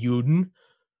 The Juden.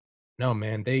 No,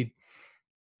 man, they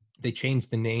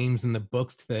changed the names in the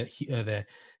books to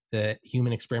the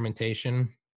human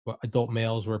experimentation. Adult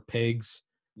males were pigs.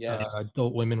 Yes.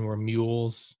 Adult women were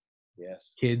mules.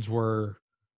 Yes. Kids were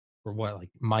what, like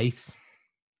mice?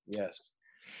 Yes.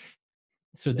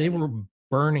 So they were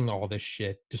burning all this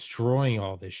shit, destroying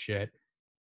all this shit,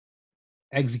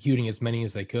 executing as many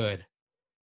as they could.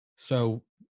 So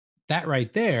that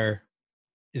right there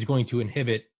is going to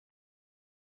inhibit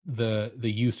the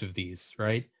use of these,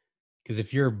 right? Because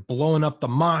if you're blowing up the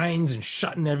mines and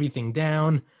shutting everything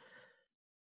down,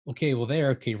 okay, well,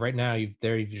 right now you've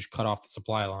just cut off the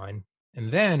supply line.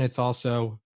 And then it's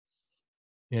also,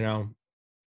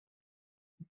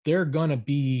 they're gonna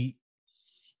be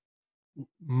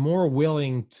more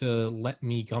willing to let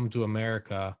me come to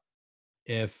America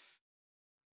if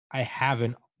I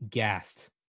haven't gassed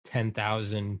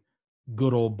 10,000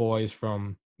 good old boys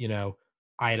from,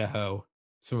 Idaho,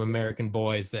 some American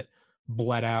boys that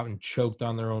bled out and choked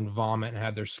on their own vomit and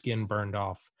had their skin burned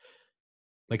off.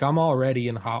 Like, I'm already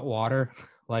in hot water.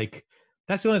 Like,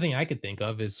 that's the only thing I could think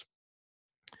of is,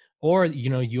 or,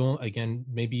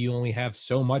 maybe you only have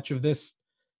so much of these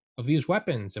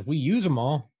weapons. If we use them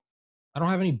all, I don't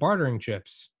have any bartering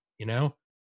chips, Yeah,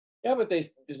 but at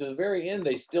the very end,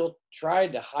 they still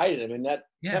tried to hide it. I mean, that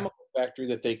chemical factory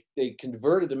that they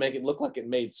converted to make it look like it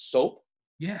made soap.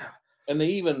 Yeah. And they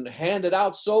even handed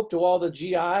out soap to all the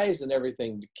GIs and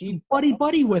everything to keep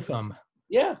buddy with them.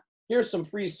 Yeah. Here's some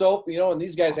free soap, and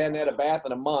these guys hadn't had a bath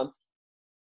in a month.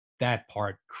 That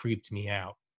part creeped me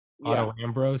out. Yeah. Otto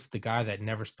Ambrose, the guy that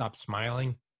never stopped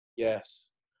smiling. Yes.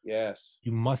 Yes.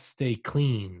 You must stay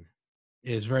clean.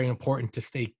 It is very important to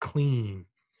stay clean.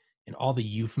 And all the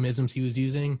euphemisms he was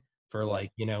using for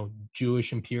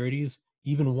Jewish impurities,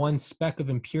 even one speck of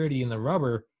impurity in the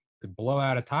rubber could blow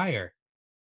out a tire.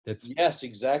 Yes,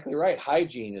 exactly right.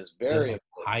 Hygiene is very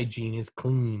important. Hygiene is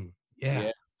clean.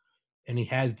 Yeah. And he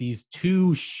has these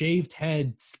two shaved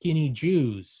head skinny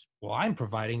Jews. Well, I'm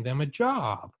providing them a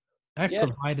job. I've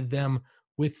provided them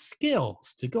with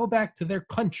skills to go back to their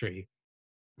country.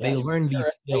 They learn these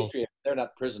skills. They're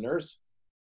not prisoners.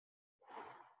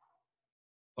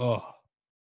 Oh,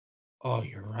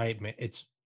 you're right, man. It's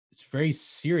very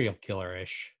serial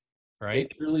killer-ish, right?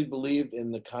 They truly believed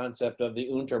in the concept of the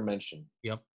Untermenschen.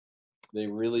 Yep. They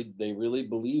really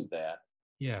believed that.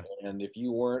 Yeah. And if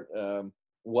you weren't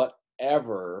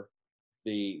whatever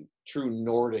the true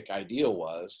Nordic ideal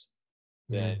was,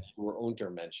 then you were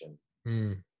Untermenschen.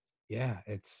 Yeah,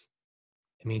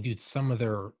 dude, some of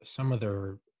their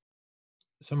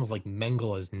some of like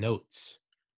Mengele's notes.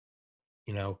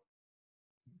 You know,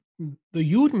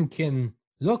 the Judenkin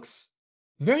looks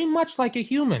very much like a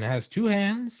human. It has 2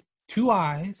 hands, 2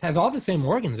 eyes, has all the same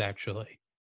organs actually,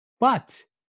 but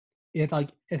it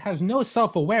has no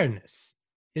self-awareness.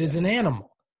 It is an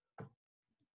animal.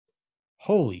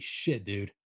 Holy shit,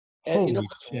 dude. And you know Holy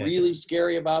what's shit. really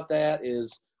scary about that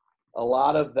is a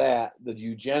lot of that, the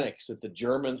eugenics that the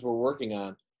Germans were working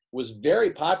on, was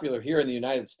very popular here in the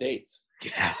United States.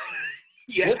 Yeah.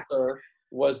 Yeah. Hitler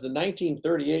was the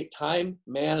 1938 Time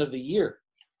Man of the Year.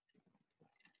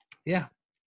 Yeah.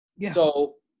 Yeah.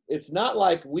 So it's not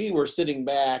like we were sitting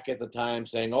back at the time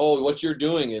saying, oh, what you're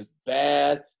doing is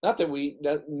bad. Not that we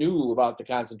knew about the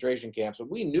concentration camps,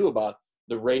 but we knew about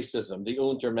the racism, the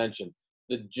Untermenschen,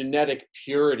 the genetic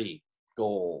purity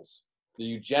goals, the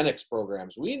eugenics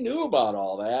programs. We knew about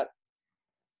all that.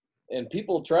 And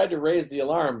people tried to raise the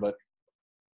alarm, but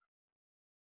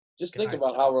just think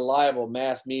about how reliable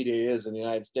mass media is in the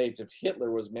United States if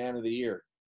Hitler was Man of the Year.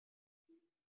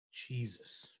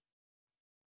 Jesus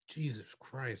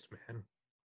Christ, man.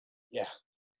 Yeah.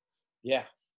 Yeah.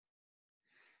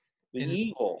 The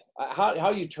evil,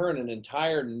 how you turn an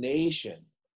entire nation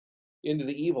into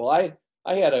the evil. I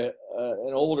had an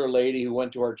older lady who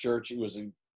went to our church. Who was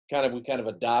we kind of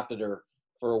adopted her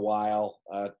for a while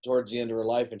towards the end of her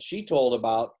life, and she told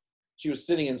about she was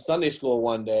sitting in Sunday school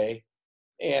one day,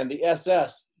 and the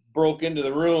SS broke into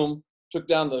the room, took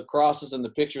down the crosses and the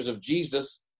pictures of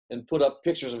Jesus, and put up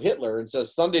pictures of Hitler, and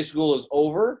says Sunday school is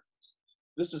over.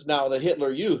 This is now the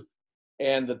Hitler Youth,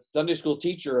 and the Sunday school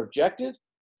teacher objected.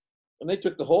 And they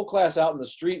took the whole class out in the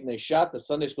street and they shot the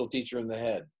Sunday school teacher in the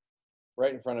head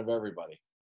right in front of everybody.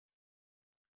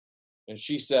 And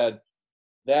she said,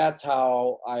 that's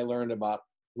how I learned about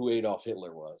who Adolf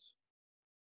Hitler was.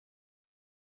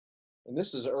 And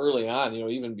this is early on,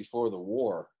 even before the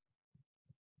war.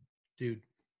 Dude,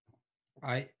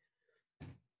 Paul,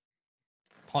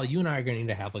 you and I are going to need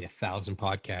to have like 1,000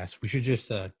 podcasts. We should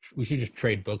just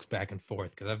trade books back and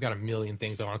forth because I've got a million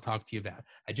things I want to talk to you about.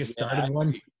 I just started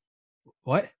one.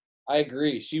 What? I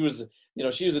agree. She was an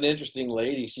interesting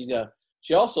lady.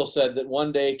 She also said that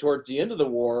one day towards the end of the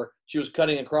war, she was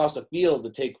cutting across a field to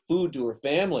take food to her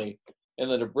family, and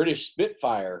that a British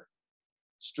Spitfire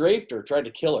strafed her, tried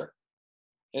to kill her.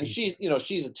 And she's a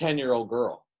 10-year-old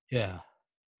girl. Yeah.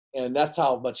 And that's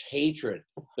how much hatred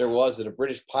there was that a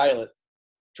British pilot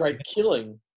tried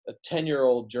killing a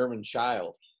 10-year-old German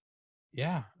child.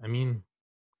 Yeah. I mean,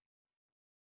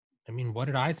 what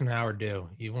did Eisenhower do?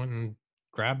 He went and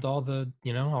grabbed all the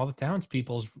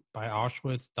townspeople by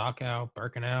Auschwitz, Dachau,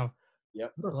 Birkenau.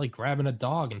 Yep. Like grabbing a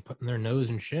dog and putting their nose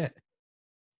in shit.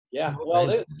 Yeah. Well,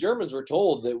 the Germans were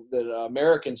told that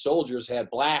American soldiers had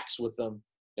blacks with them,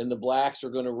 and the blacks were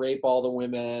going to rape all the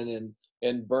women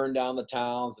and burn down the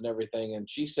towns and everything. And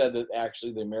she said that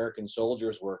actually the American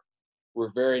soldiers were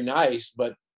very nice,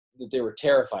 but that they were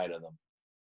terrified of them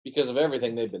because of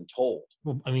everything they've been told.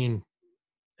 Well, I mean,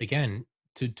 again,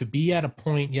 to be at a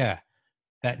point,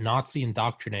 that Nazi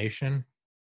indoctrination,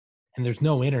 and there's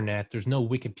no internet, there's no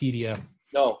Wikipedia.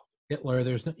 No. Hitler,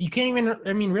 you can't even,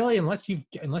 I mean, really, unless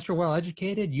you're well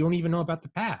educated, you don't even know about the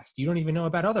past. You don't even know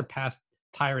about other past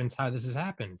tyrants, how this has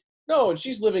happened. No, and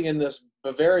she's living in this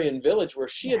Bavarian village where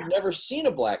she had never seen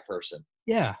a black person.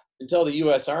 Yeah. Until the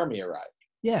U.S. Army arrived.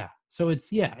 Yeah. So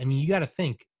I mean, you got to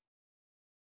think.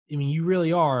 I mean,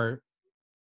 you are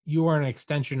an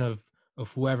extension of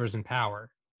whoever's in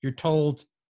power. You're told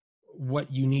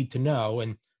what you need to know,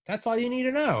 and that's all you need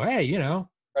to know. Hey,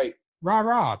 right. Rah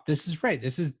rah. This is right.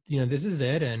 This is this is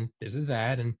it, and this is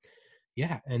that, and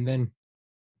and then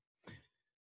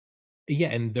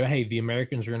and the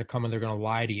Americans are going to come and they're going to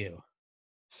lie to you.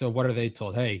 So what are they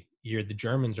told? Hey, you're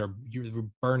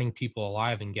burning people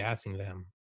alive and gassing them.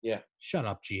 Yeah. Shut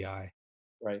up, GI.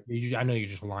 Right. I know you're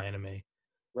just lying to me.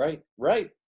 Right.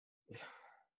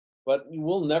 But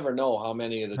we'll never know how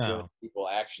many of the German people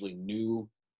actually knew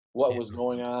what was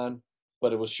going on.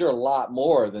 But it was sure a lot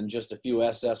more than just a few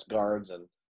SS guards and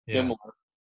Himmler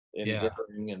and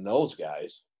Goering and those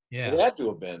guys. Yeah. It had to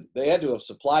have been. They had to have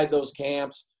supplied those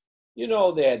camps.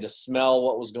 They had to smell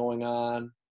what was going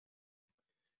on.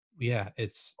 Yeah,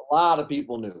 it's a lot of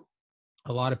people knew.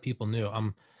 A lot of people knew.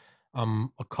 I'm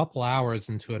a couple hours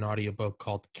into an audiobook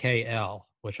called KL,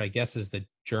 which I guess is the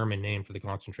German name for the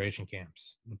concentration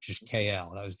camps, which is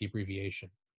KL. That was the abbreviation.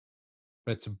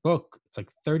 But it's a book. It's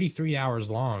like 33 hours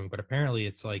long, but apparently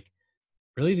it's like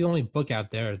really the only book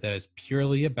out there that is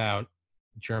purely about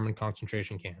German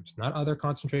concentration camps, not other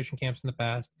concentration camps in the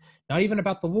past, not even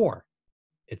about the war.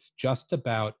 It's just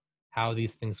about how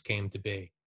these things came to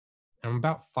be. And I'm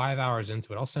about 5 hours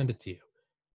into it. I'll send it to you.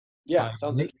 Yeah,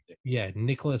 sounds interesting. Yeah,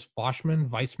 Nicholas Weissman.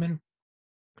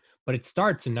 But it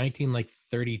starts in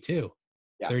 1932,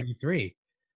 Yeah. 33.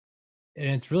 And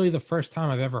it's really the first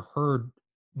time I've ever heard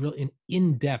really an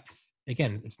in-depth.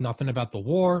 Again, it's nothing about the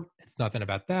war, it's nothing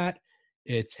about that.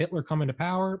 It's Hitler coming to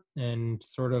power and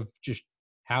sort of just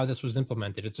how this was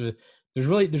implemented.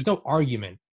 There's no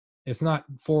argument. It's not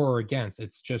for or against.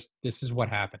 It's just this is what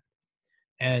happened.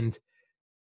 And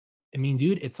I mean,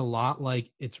 dude, it's a lot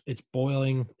like it's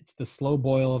boiling. It's the slow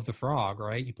boil of the frog,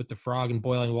 right? You put the frog in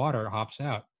boiling water, it hops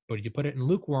out. But if you put it in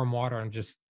lukewarm water and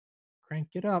just crank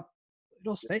it up,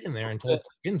 it'll stay in there until its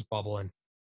skin's bubbling.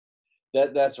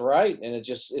 That's right. And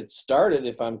it started,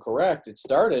 if I'm correct, it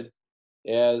started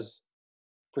as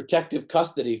protective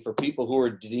custody for people who were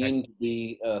deemed to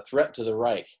be a threat to the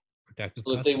Reich, Protective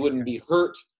so that they custody. wouldn't be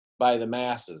hurt by the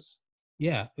masses.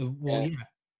 Yeah. Well, And, yeah.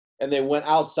 and they went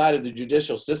outside of the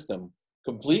judicial system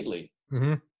completely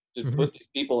Mm-hmm. to Mm-hmm. put these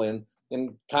people in.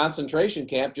 And concentration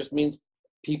camp just means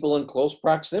people in close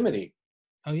proximity.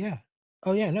 Oh yeah.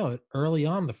 Oh yeah. No. Early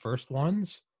on, the first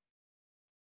ones,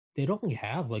 they'd only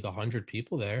have like 100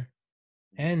 people there,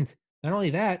 and not only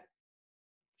that,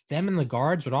 them and the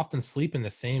guards would often sleep in the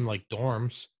same like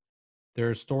dorms. There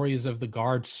are stories of the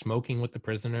guards smoking with the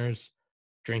prisoners,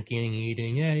 drinking,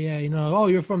 eating. Yeah, yeah. Oh,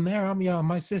 you're from there. Yeah,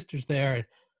 my sister's there.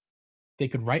 They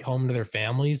could write home to their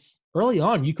families. Early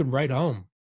on, you could write home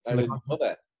I from the didn't know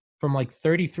that. from like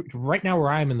 33 right now where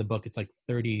I am in the book, it's like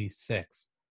 36.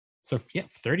 So yeah,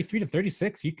 33 to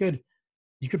 36, you could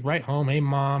write home, "Hey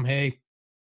mom, hey,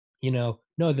 no,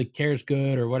 the care's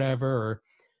good," or whatever,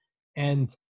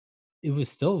 and it was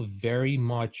still very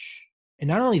much. And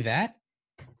not only that,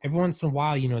 every once in a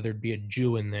while, there'd be a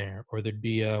Jew in there or there'd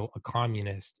be a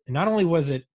communist. And not only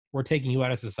was it, we're taking you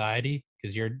out of society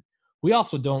because we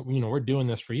also don't, we're doing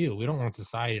this for you. We don't want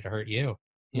society to hurt you.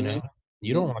 You Mm-hmm. know,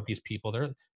 you don't Mm-hmm. want these people.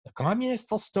 The communists,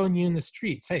 they'll stone you in the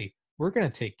streets. Hey, we're going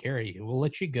to take care of you. We'll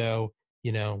let you go,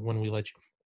 when we let you.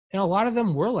 And a lot of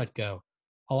them were let go.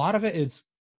 A lot of it is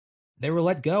they were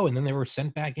let go and then they were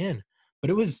sent back in.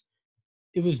 But it was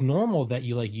normal that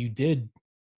you did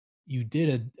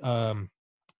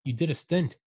a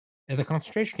stint at the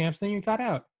concentration camps, then you got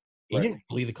out. You Right. didn't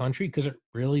flee the country because it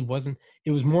really wasn't.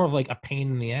 It was more of like a pain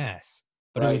in the ass.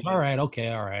 But it was Right. all right. Okay,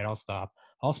 all right. I'll stop.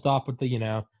 I'll stop with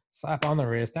the slap on the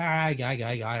wrist. All right,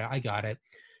 I got it.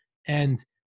 And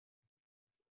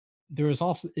there's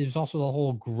also the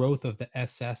whole growth of the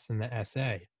SS and the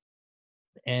SA,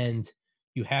 and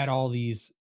you had all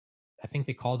these. I think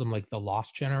they called them like the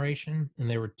lost generation, and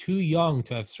they were too young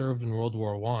to have served in World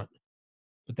War One,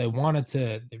 but they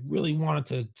really wanted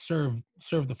to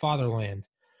serve the fatherland.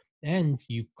 And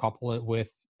you couple it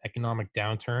with economic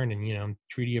downturn and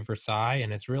Treaty of Versailles,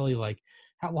 and it's really like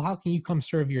how can you come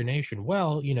serve your nation?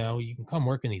 Well, you can come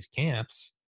work in these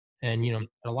camps, and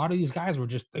a lot of these guys were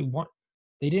just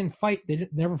they didn't fight,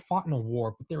 never fought in a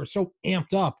war, but they were so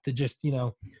amped up to just I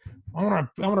want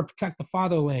to protect the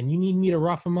fatherland. You need me to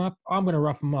rough them up? I'm going to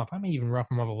rough them up. I may even rough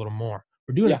them up a little more.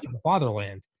 We're doing Yeah. it for the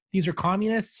fatherland. These are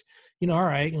communists, all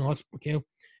right, let's okay.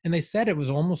 And they said it was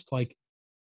almost like,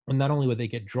 and not only would they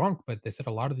get drunk, but they said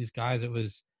a lot of these guys,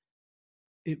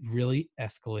 it really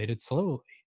escalated slowly.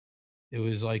 It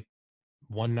was like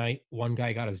one night, one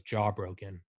guy got his jaw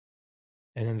broken,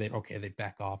 and then they'd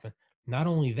back off. And not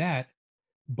only that,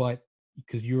 but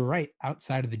because you were right,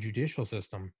 outside of the judicial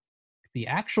system, the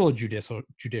actual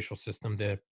judicial system,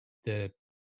 the the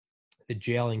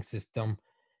jailing system,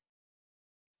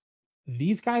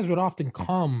 these guys would often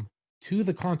come to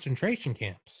the concentration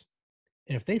camps,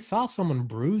 and if they saw someone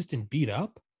bruised and beat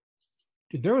up,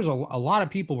 dude, there was a lot of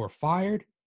people were fired.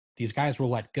 These guys were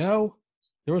let go.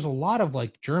 There was a lot of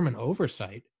like German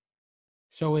oversight.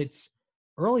 So it's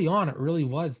early on, it really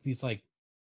was these like,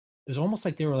 it was almost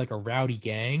like they were like a rowdy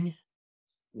gang,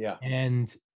 Yeah.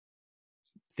 and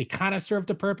they kind of served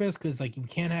a purpose because like you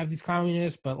can't have these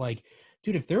communists, but like,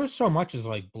 dude, if there was so much as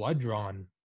like blood drawn,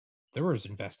 there was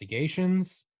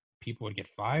investigations, people would get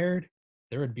fired,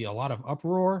 there would be a lot of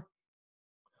uproar.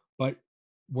 But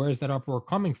where's that uproar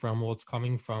coming from? Well, it's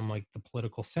coming from like the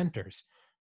political centers.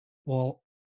 Well,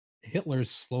 Hitler's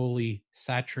slowly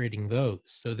saturating those.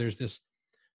 So there's this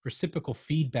reciprocal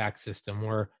feedback system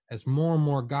where as more and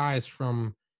more guys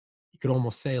from, you could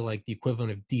almost say like the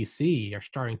equivalent of DC are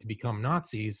starting to become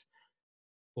Nazis.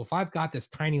 Well, if I've got this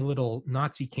tiny little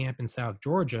Nazi camp in South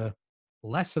Georgia,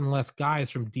 less and less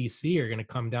guys from DC are going to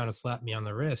come down and slap me on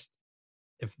the wrist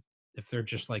if they're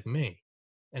just like me.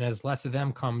 And as less of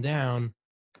them come down,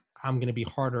 I'm going to be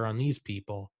harder on these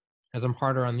people. As I'm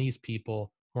harder on these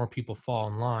people, more people fall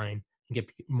in line and get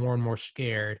more and more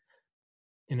scared.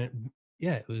 And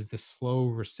Yeah, it was the slow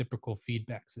reciprocal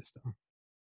feedback system.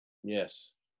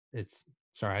 Yes. It's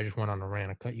sorry, I just went on a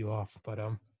rant. I cut you off, but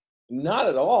Not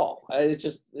at all.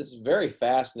 It's very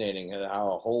fascinating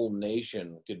how a whole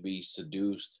nation could be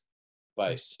seduced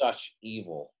by such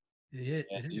evil. And it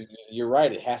is. you're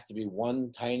right. It has to be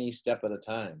one tiny step at a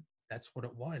time. That's what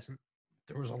it was. And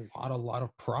there was a lot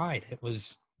of pride. It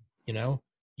was, you know,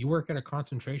 you work at a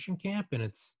concentration camp, and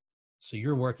it's so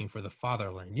you're working for the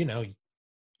fatherland. You know,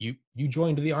 you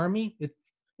joined the army. It'd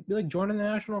be like joining the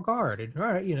National Guard. All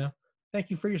right, thank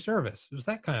you for your service. It was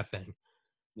that kind of thing.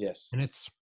 Yes. And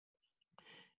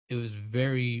it was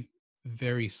very,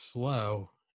 very slow.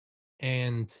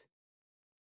 And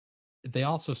they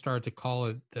also started to call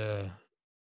it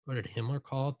what did Himmler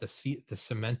call it? The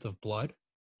cement of blood.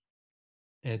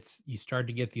 It's you start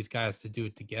to get these guys to do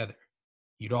it together.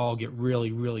 You'd all get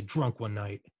really, really drunk one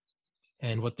night.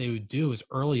 And what they would do is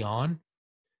early on,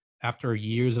 after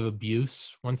years of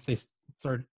abuse, once they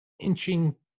started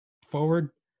inching forward,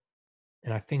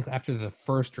 and I think after the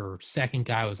first or second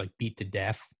guy was like beat to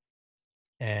death,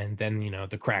 and then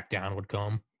the crackdown would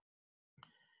come.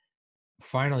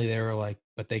 Finally, they were like,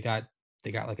 but they got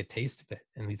like a taste of it,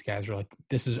 and these guys are like,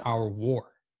 "This is our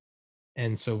war."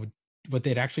 And so, what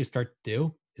they'd actually start to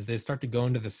do is they'd start to go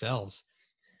into the cells,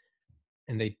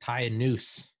 and they'd tie a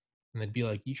noose, and they'd be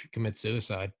like, "You should commit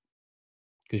suicide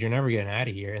because you're never getting out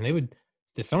of here." And they would,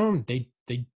 to some of them,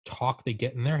 they talk, they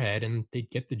get in their head, and they'd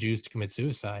get the Jews to commit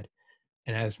suicide.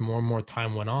 And as more and more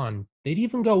time went on, they'd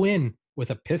even go in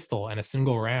with a pistol and a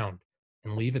single round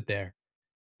and leave it there.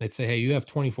 They'd say, "Hey, you have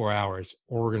 24 hours,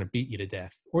 or we're going to beat you to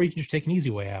death, or you can just take an easy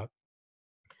way out."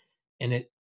 And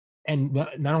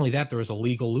not only that, there was a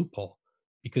legal loophole,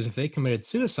 because if they committed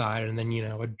suicide and then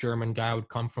a German guy would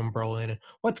come from Berlin and,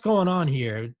 "What's going on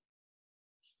here?"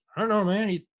 "I don't know, man.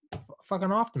 He fucking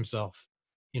offed himself."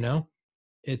 You know,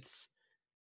 it's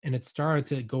and it started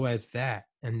to go as that,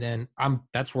 and then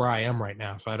that's where I am right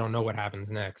now. So I don't know what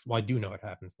happens next. Well, I do know what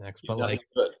happens next, but Nothing like,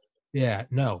 good. yeah,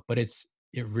 no, but it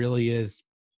really is.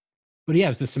 But yeah,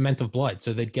 it's the cement of blood.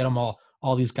 So they'd get them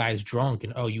all these guys drunk,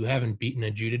 and, "Oh, you haven't beaten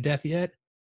a Jew to death yet?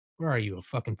 Where are you, a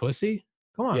fucking pussy?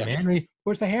 Come on, Yeah. man.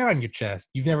 Where's the hair on your chest?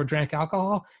 You've never drank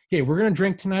alcohol? Okay, we're gonna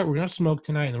drink tonight. We're gonna smoke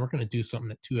tonight, and then we're gonna do something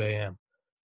at 2 a.m.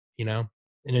 You know,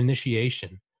 an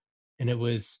initiation." And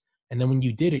and then when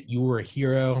you did it, you were a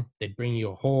hero. They'd bring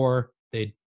you a whore.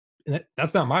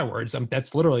 That's not my words.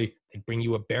 That's literally, they'd bring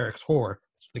you a barracks whore.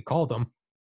 That's what they called them.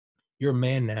 "You're a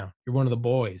man now. You're one of the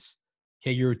boys.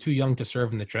 Okay, you were too young to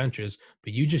serve in the trenches,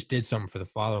 but you just did something for the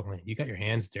fatherland. You got your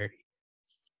hands dirty."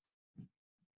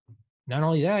 Not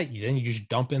only that, then you just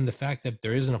dump in the fact that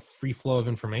there isn't a free flow of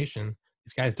information.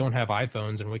 These guys don't have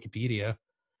iPhones and Wikipedia.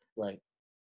 Right.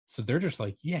 So they're just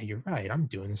like, "Yeah, you're right. I'm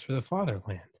doing this for the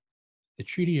fatherland. The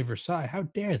Treaty of Versailles, how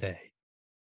dare they?"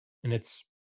 And it's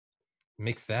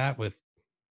mix that with,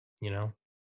 you know,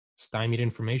 stymied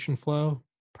information flow,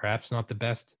 perhaps not the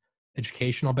best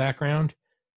educational background,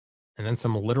 and then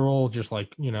some literal, just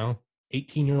like,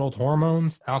 18-year-old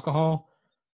hormones, alcohol,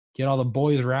 get all the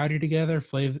boys rowdy together,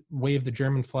 wave the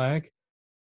German flag.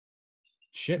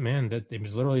 Shit, man, that it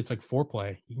was literally, it's like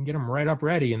foreplay. You can get them right up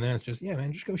ready, and then it's just, yeah,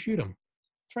 man, just go shoot them.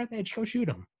 It's right there, just go shoot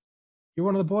them. You're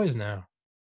one of the boys now.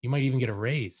 You might even get a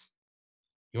raise.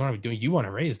 You want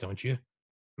a raise, don't you?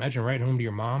 Imagine writing home to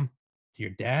your mom, to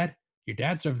your dad. Your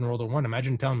dad served in World War One.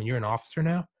 Imagine telling me you're an officer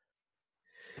now.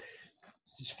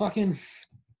 It's fucking,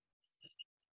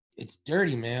 it's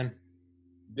dirty, man.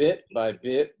 Bit by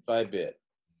bit by bit.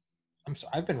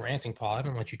 I've been ranting, Paul. I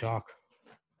haven't let you talk.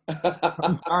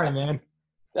 I'm sorry, man.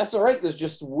 That's all right. There's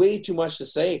just way too much to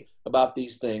say about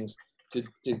these things to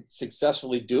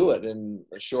successfully do it in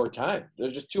a short time.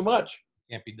 There's just too much.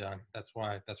 Can't be done. That's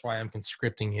why I'm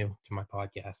conscripting you to my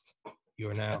podcast. You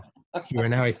are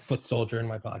now a foot soldier in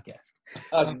my podcast.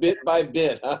 Bit by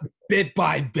bit, huh? Bit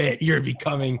by bit, you're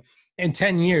becoming, in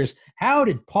 10 years. How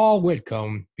did Paul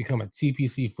Whitcombe become a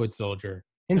TPC foot soldier?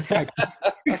 In fact,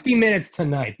 60 minutes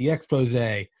tonight, the expose.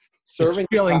 Serving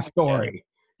thrilling story.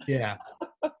 Yeah.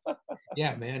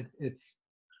 Yeah, man. It's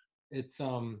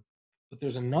but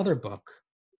there's another book.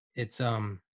 It's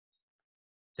the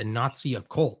Nazi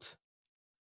occult.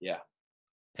 Yeah.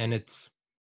 And it's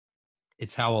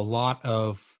how a lot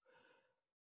of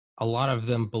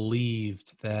them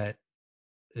believed that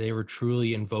they were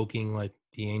truly invoking like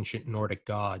the ancient Nordic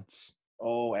gods.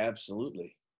 Oh,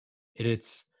 absolutely.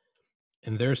 It's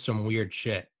and there's some weird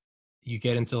shit. You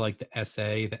get into like the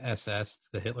SA, the SS,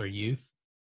 the Hitler Youth,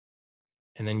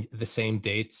 and then the same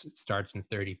dates. It starts in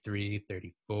 33,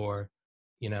 34.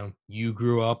 You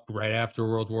grew up right after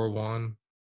World War One.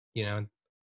 You know,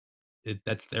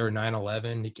 that's their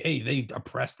 9/11. Hey, they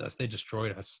oppressed us. They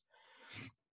destroyed us.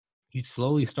 You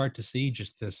slowly start to see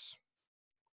just this,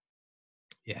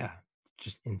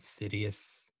 just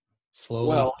insidious, slowly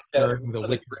Well, stirring the one of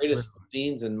the witch's brew. greatest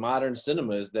scenes in modern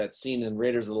cinema is that scene in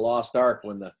Raiders of the Lost Ark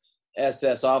when the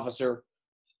SS officer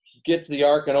gets the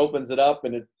Ark and opens it up,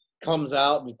 and it comes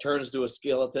out and he turns to a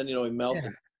skeleton. He melts.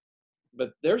 Yeah.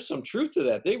 But there's some truth to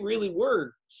that. They really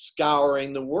were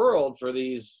scouring the world for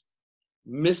these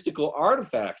mystical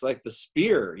artifacts, like the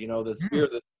spear. The spear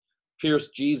that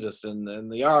pierced Jesus, and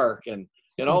the Ark, and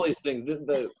all these things.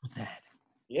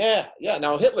 Yeah.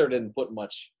 Now Hitler didn't put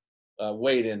much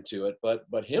weight into it, but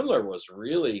Himmler was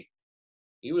really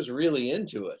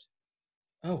into it.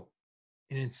 Oh,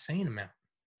 an insane amount.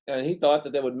 And he thought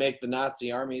that would make the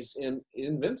Nazi armies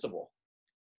invincible.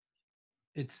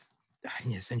 I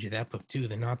need to send you that book too,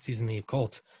 The Nazis and the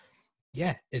Occult.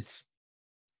 Yeah,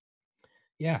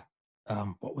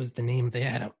 what was the name they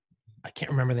had? I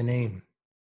can't remember the name.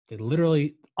 They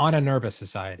literally On a Nervous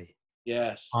Society.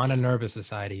 Yes. On a Nervous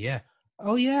Society. Yeah.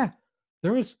 Oh yeah.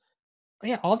 There was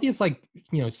all these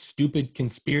stupid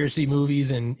conspiracy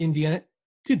movies in Indiana.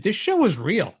 Dude, this show was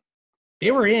real.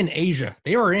 They were in Asia.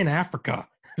 They were in Africa.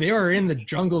 They were in the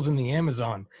jungles in the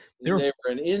Amazon. They were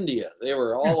in India. They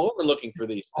were all over looking for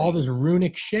these things. All this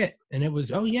runic shit. And it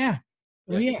was,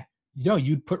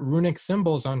 you'd put runic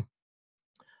symbols on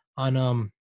what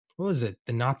was it?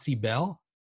 The Nazi bell?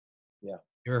 Yeah.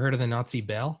 You ever heard of the Nazi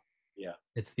bell? Yeah.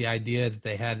 It's the idea that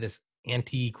they had this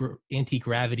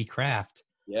anti-gravity craft.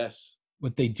 Yes.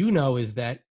 What they do know is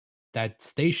that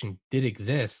station did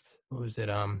exist. What was it?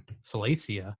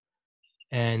 Silesia.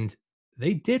 And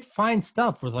they did find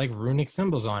stuff with runic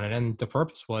symbols on it. And the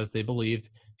purpose was they believed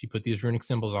if you put these runic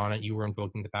symbols on it, you were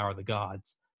invoking the power of the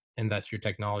gods, and thus your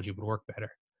technology would work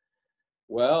better.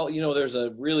 Well, there's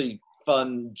a really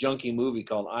fun, junky movie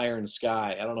called Iron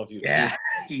Sky. I don't know if you've seen it.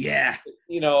 Yeah.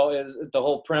 The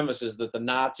whole premise is that the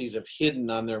Nazis have hidden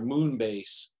on their moon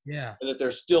base. Yeah. And that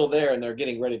they're still there and they're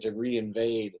getting ready to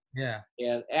reinvade. Yeah.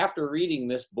 And after reading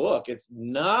this book, it's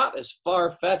not as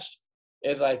far-fetched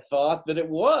as I thought that it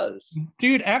was.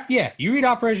 Dude, you read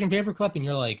Operation Paperclip and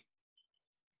you're like,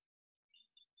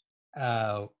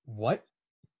 what?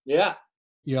 Yeah.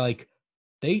 You're like,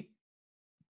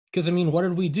 because what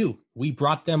did we do? We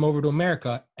brought them over to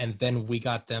America and then we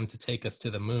got them to take us to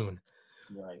the moon.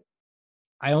 Right.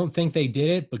 I don't think they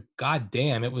did it, but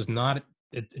goddamn, it was not.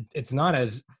 It's not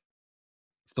as.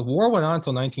 If the war went on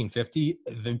until 1950,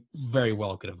 they very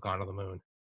well could have gone to the moon.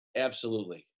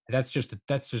 Absolutely. That's just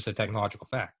a technological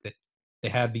fact that they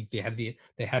had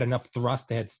enough thrust.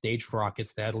 They had staged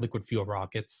rockets. They had liquid fuel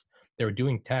rockets. They were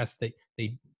doing tests.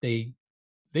 They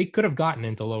could have gotten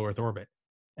into low Earth orbit.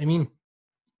 Do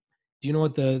you know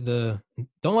what the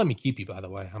don't let me keep you, by the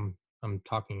way. I'm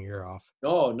talking your ear off.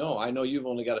 No, I know you've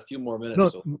only got a few more minutes. No,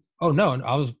 so. Oh no,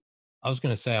 I was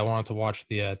gonna say I wanted to watch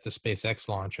the SpaceX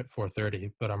launch at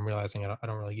 4:30, but I'm realizing I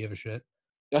don't really give a shit.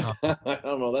 I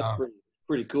don't know. That's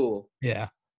pretty cool. Yeah.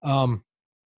 No,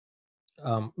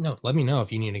 let me know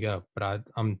if you need to go, but I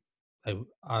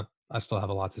still have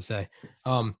a lot to say.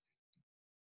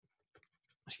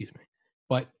 Excuse me.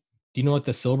 But do you know what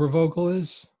the Silbervogel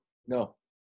is? No.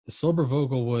 The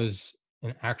Silbervogel was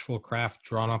an actual craft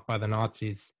drawn up by the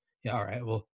Nazis. Yeah, all right.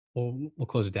 We'll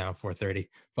close it down at 4:30.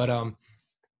 But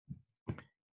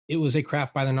it was a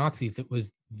craft by the Nazis. It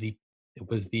was the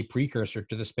precursor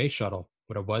to the space shuttle.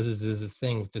 What it was is this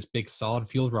thing with this big solid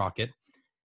fueled rocket.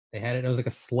 They had it. It was like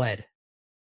a sled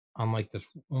on this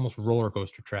almost roller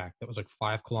coaster track that was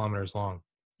 5 kilometers long.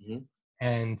 Mm-hmm.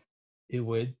 And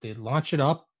they'd launch it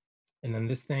up, and then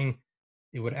this thing,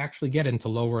 it would actually get into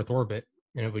low Earth orbit,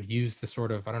 and it would use the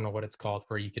sort of, I don't know what it's called,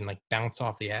 where you can bounce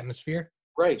off the atmosphere.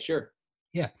 Right, sure.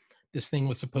 Yeah. This thing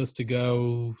was supposed to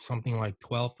go something like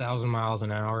 12,000 miles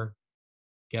an hour,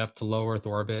 get up to low Earth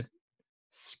orbit,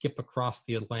 skip across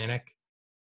the Atlantic,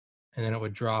 and then it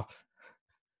would drop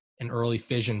an early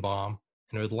fission bomb,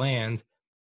 and it would land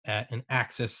at an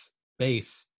Axis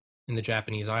base in the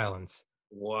Japanese islands.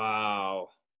 Wow.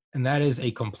 And that is this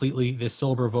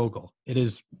Silbervogel. It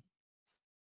is,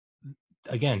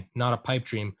 again, not a pipe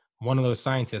dream. One of those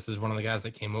scientists is one of the guys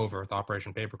that came over with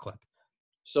Operation Paperclip.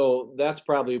 So that's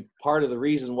probably part of the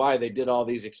reason why they did all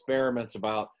these experiments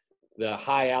about the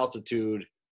high altitude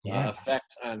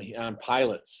effect on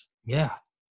pilots. Yeah.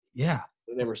 Yeah.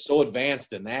 They were so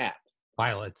advanced in that.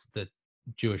 Pilots, the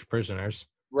Jewish prisoners.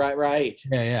 Right.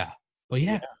 Yeah. But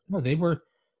no, they were,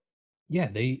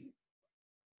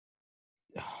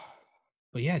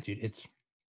 but yeah, dude,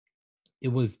 it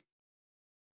was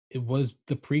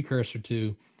the precursor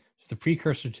to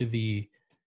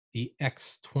the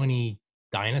X-20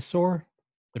 Dinosaur,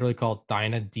 literally called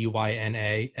Dynasoar,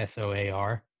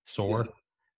 SOAR.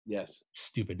 Yes.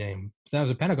 Stupid name. So that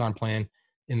was a Pentagon plan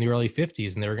in the early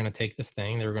 50s, and they were going to take this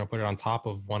thing, they were going to put it on top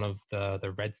of one of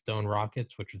the Redstone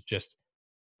rockets, which was just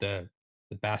the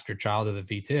bastard child of the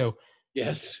V2.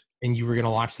 Yes. And you were going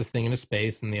to launch this thing into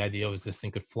space, and the idea was this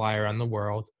thing could fly around the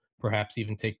world, perhaps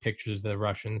even take pictures of the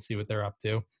Russians, see what they're up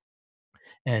to,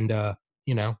 and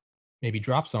maybe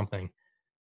drop something.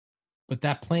 But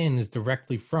that plan is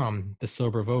directly from the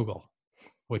Silber Vogel,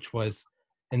 which was,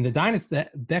 and the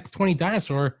X-20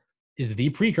 Dinosaur is the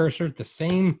precursor, the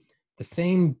same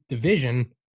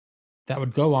division that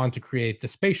would go on to create the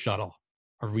space shuttle,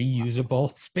 a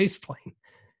reusable space plane.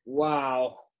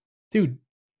 Wow. Dude,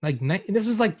 this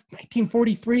was like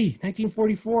 1943,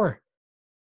 1944.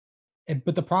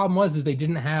 But the problem was they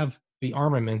didn't have the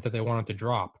armament that they wanted to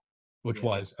drop, which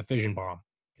was a fission bomb.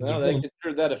 Well, they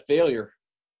considered that a failure,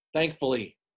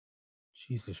 thankfully.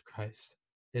 Jesus Christ.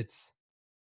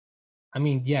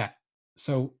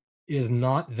 So it is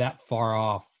not that far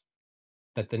off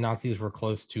that the Nazis were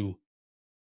close to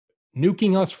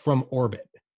nuking us from orbit.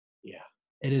 Yeah.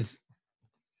 It is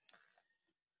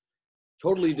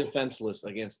totally defenseless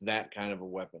against that kind of a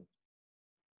weapon.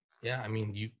 Yeah,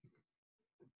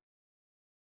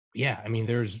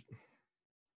 there's...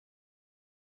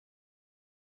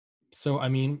 So,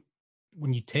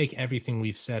 when you take everything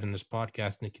we've said in this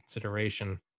podcast into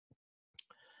consideration,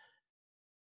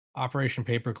 Operation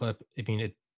Paperclip,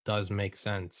 it does make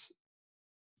sense.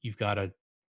 You've got to...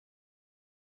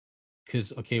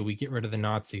 Because, okay, we get rid of the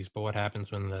Nazis, but what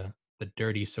happens when the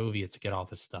dirty Soviets get all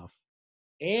this stuff?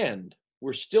 And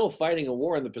we're still fighting a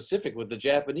war in the Pacific with the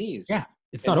Japanese. Yeah,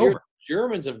 it's not over.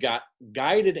 Germans have got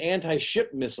guided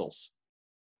anti-ship missiles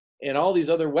and all these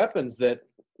other weapons that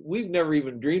we've never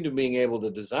even dreamed of being able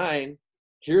to design.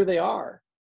 Here they are.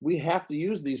 We have to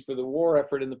use these for the war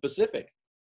effort in the Pacific.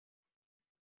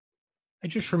 I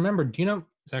just remembered,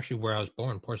 it's actually where I was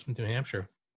born, Portsmouth, New Hampshire.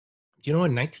 Do you know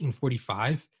in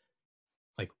 1945,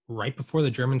 like right before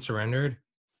the Germans surrendered,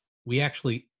 we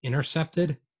actually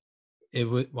intercepted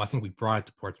I think we brought it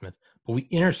to Portsmouth, but we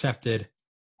intercepted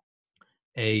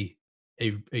a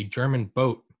German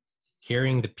boat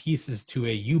carrying the pieces to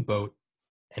a U-boat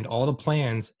and all the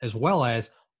plans, as well as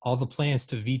all the plans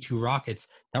to V2 rockets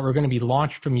that were going to be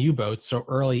launched from U-boats, so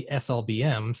early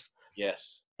SLBMs.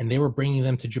 Yes. And they were bringing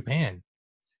them to Japan,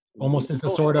 almost as a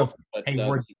sort of,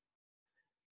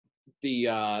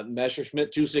 the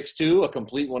Messerschmitt 262, a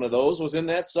complete one of those, was in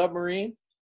that submarine.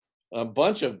 A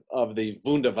bunch of the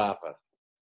Wunderwaffe.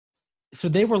 So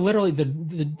they were literally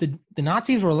the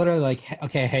Nazis were literally like,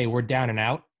 okay, hey, we're down and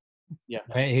out. Yeah.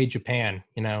 Hey, Japan,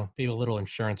 be a little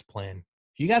insurance plan.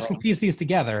 If you guys can piece these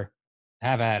together,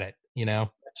 have at it.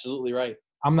 Absolutely right.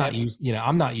 I'm not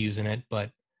using it,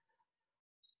 but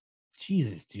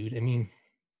Jesus, dude.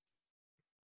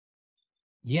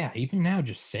 Yeah, even now,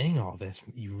 just saying all this,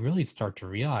 you really start to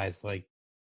realize, like,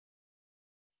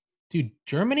 dude,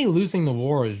 Germany losing the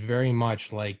war is very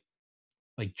much like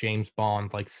James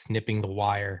Bond, like snipping the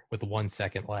wire with 1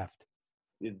 second left.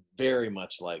 It's very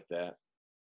much like that.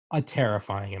 A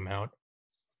terrifying amount.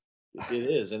 It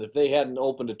is. And if they hadn't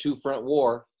opened a two-front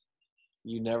war,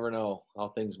 you never know how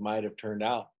things might have turned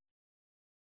out.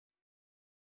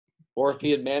 Or if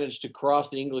he had managed to cross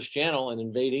the English Channel and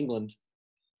invade England.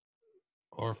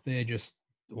 Or if the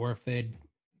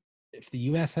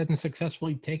U.S. hadn't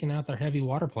successfully taken out their heavy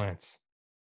water plants.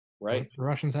 Right. The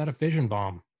Russians had a fission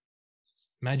bomb.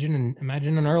 Imagine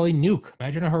an early nuke.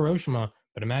 Imagine a Hiroshima.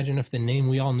 But imagine if the name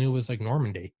we all knew was like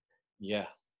Normandy. Yeah.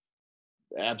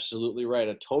 Absolutely right.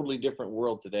 A totally different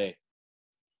world today.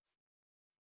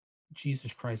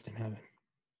 Jesus Christ in heaven.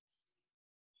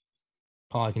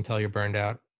 Paul, I can tell you're burned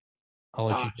out. I'll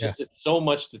let you guess. It's so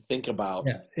much to think about.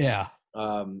 Yeah.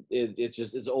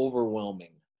 It's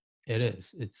overwhelming. It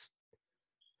is.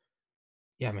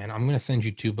 Yeah, man. I'm gonna send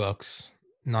you 2 books: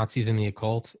 Nazis in the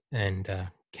Occult and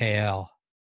KL.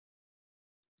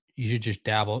 You should just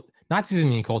dabble. Nazis in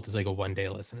the Occult is like a 1-day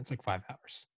listen. It's like 5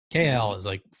 hours. KL is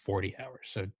like 40 hours.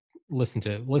 So listen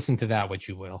to that what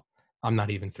you will. I'm not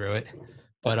even through it,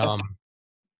 but I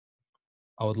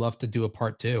would love to do a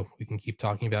part 2. We can keep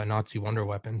talking about Nazi wonder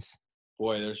weapons.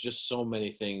 Boy, there's just so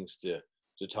many things to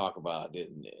talk about.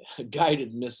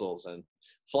 Guided missiles and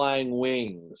flying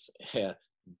wings,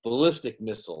 ballistic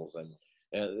missiles,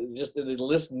 and just the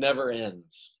list never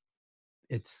ends.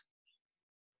 It's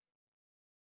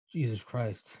Jesus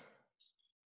Christ.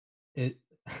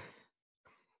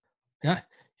 Yeah,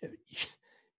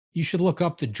 you should look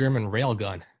up the German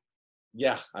railgun.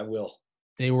 Yeah, I will.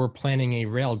 They were planning a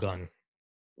railgun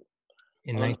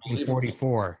in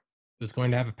 1944. It was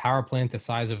going to have a power plant the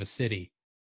size of a city.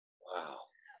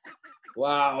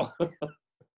 Wow.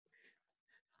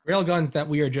 Railguns that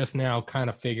we are just now kind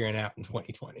of figuring out in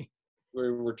 2020.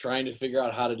 We're trying to figure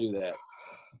out how to do that.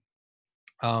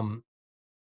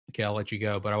 Okay, I'll let you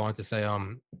go, but I want to say,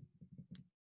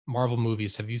 Marvel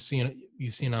movies. Have you seen? What the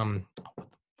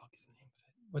fuck is the name of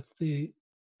it? What's the?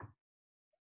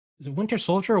 Is it Winter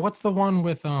Soldier? What's the one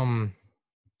with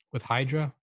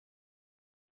Hydra?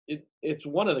 It's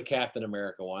one of the Captain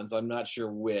America ones. I'm not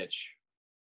sure which,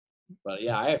 but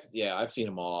yeah, I've seen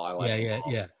them all. I like them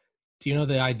all. Yeah. Do you know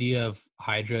the idea of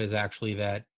Hydra is actually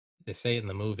that they say it in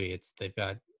the movie? They've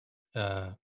got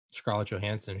Scarlett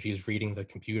Johansson. She's reading the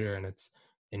computer, and it's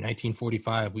in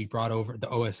 1945. The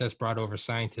OSS brought over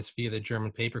scientists via the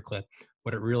German paperclip.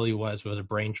 What it really was a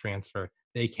brain transfer.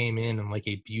 They came in and like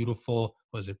a beautiful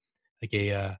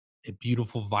a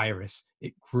beautiful virus.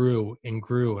 It grew and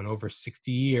grew, and over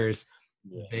 60 years,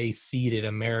 they seeded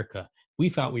America. We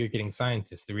thought we were getting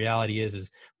scientists. The reality is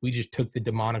we just took the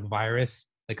demonic virus,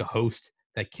 like a host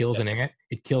that kills an ant.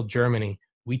 It killed Germany.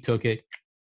 We took it.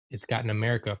 It's gotten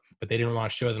America, but they didn't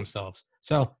want to show themselves.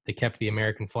 So they kept the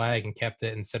American flag and kept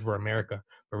it and said we're America.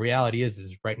 But reality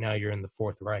is right now you're in the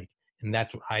Fourth Reich, and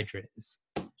that's what Hydra is.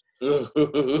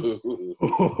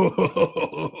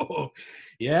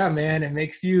 Yeah, man, it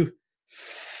makes you.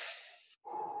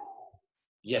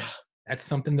 Yeah. That's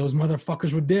something those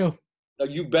motherfuckers would do. Oh,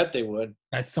 you bet they would.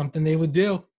 That's something they would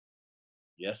do.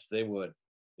 Yes, they would.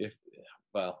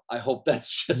 Well, I hope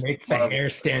that's just make the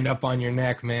hair stand up on your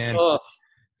neck, man.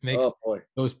 Makes boy.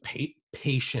 Those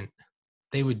patient.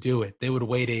 They would do it. They would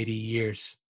wait 80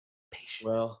 years.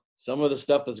 Patient. Well, some of the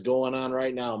stuff that's going on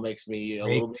right now makes me a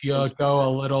little bit. Go a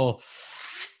little.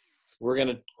 We're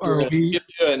gonna chip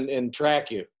you and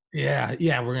track you.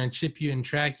 Yeah, we're gonna chip you and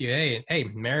track you. Hey,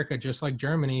 America, just like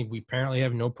Germany, we apparently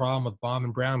have no problem with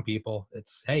bombing brown people.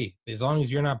 It's as long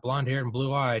as you're not blonde-haired and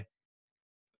blue-eyed.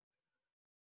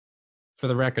 For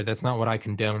the record, that's not what I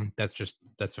condone. That's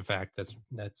a fact. That's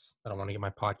I don't want to get my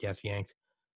podcast yanked.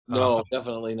 No,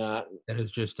 definitely not. That is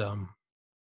just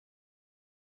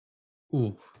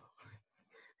ooh.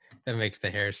 That makes the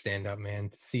hair stand up,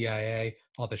 man. CIA,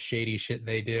 all the shady shit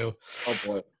they do. Oh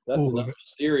boy, that's another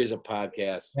series of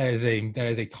podcasts. That is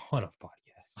a ton of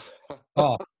podcasts.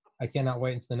 Oh, I cannot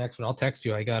wait until the next one. I'll text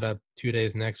you. I got 2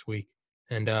 days next week,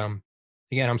 and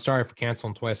again, I'm sorry for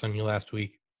canceling twice on you last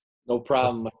week. No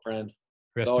problem, my friend.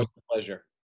 It's always a pleasure.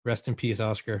 Rest in peace,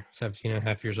 Oscar. 17 and a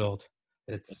half years old.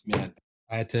 Man.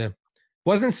 I had to.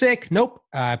 Wasn't sick. Nope.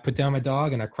 I put down my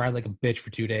dog and I cried like a bitch for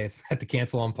 2 days. Had to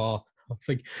cancel on Paul. I was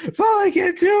like, Paul, I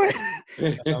can't do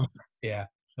it. Yeah,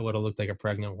 I would have looked like a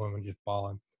pregnant woman just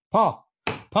bawling. Paul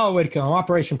Whitcombe,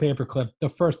 Operation Paperclip, the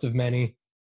first of many.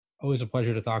 Always a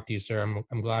pleasure to talk to you, sir.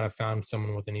 I'm glad I found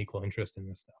someone with an equal interest in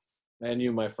this stuff. And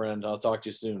you, my friend. I'll talk to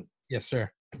you soon. Yes, sir.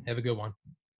 Have a good one.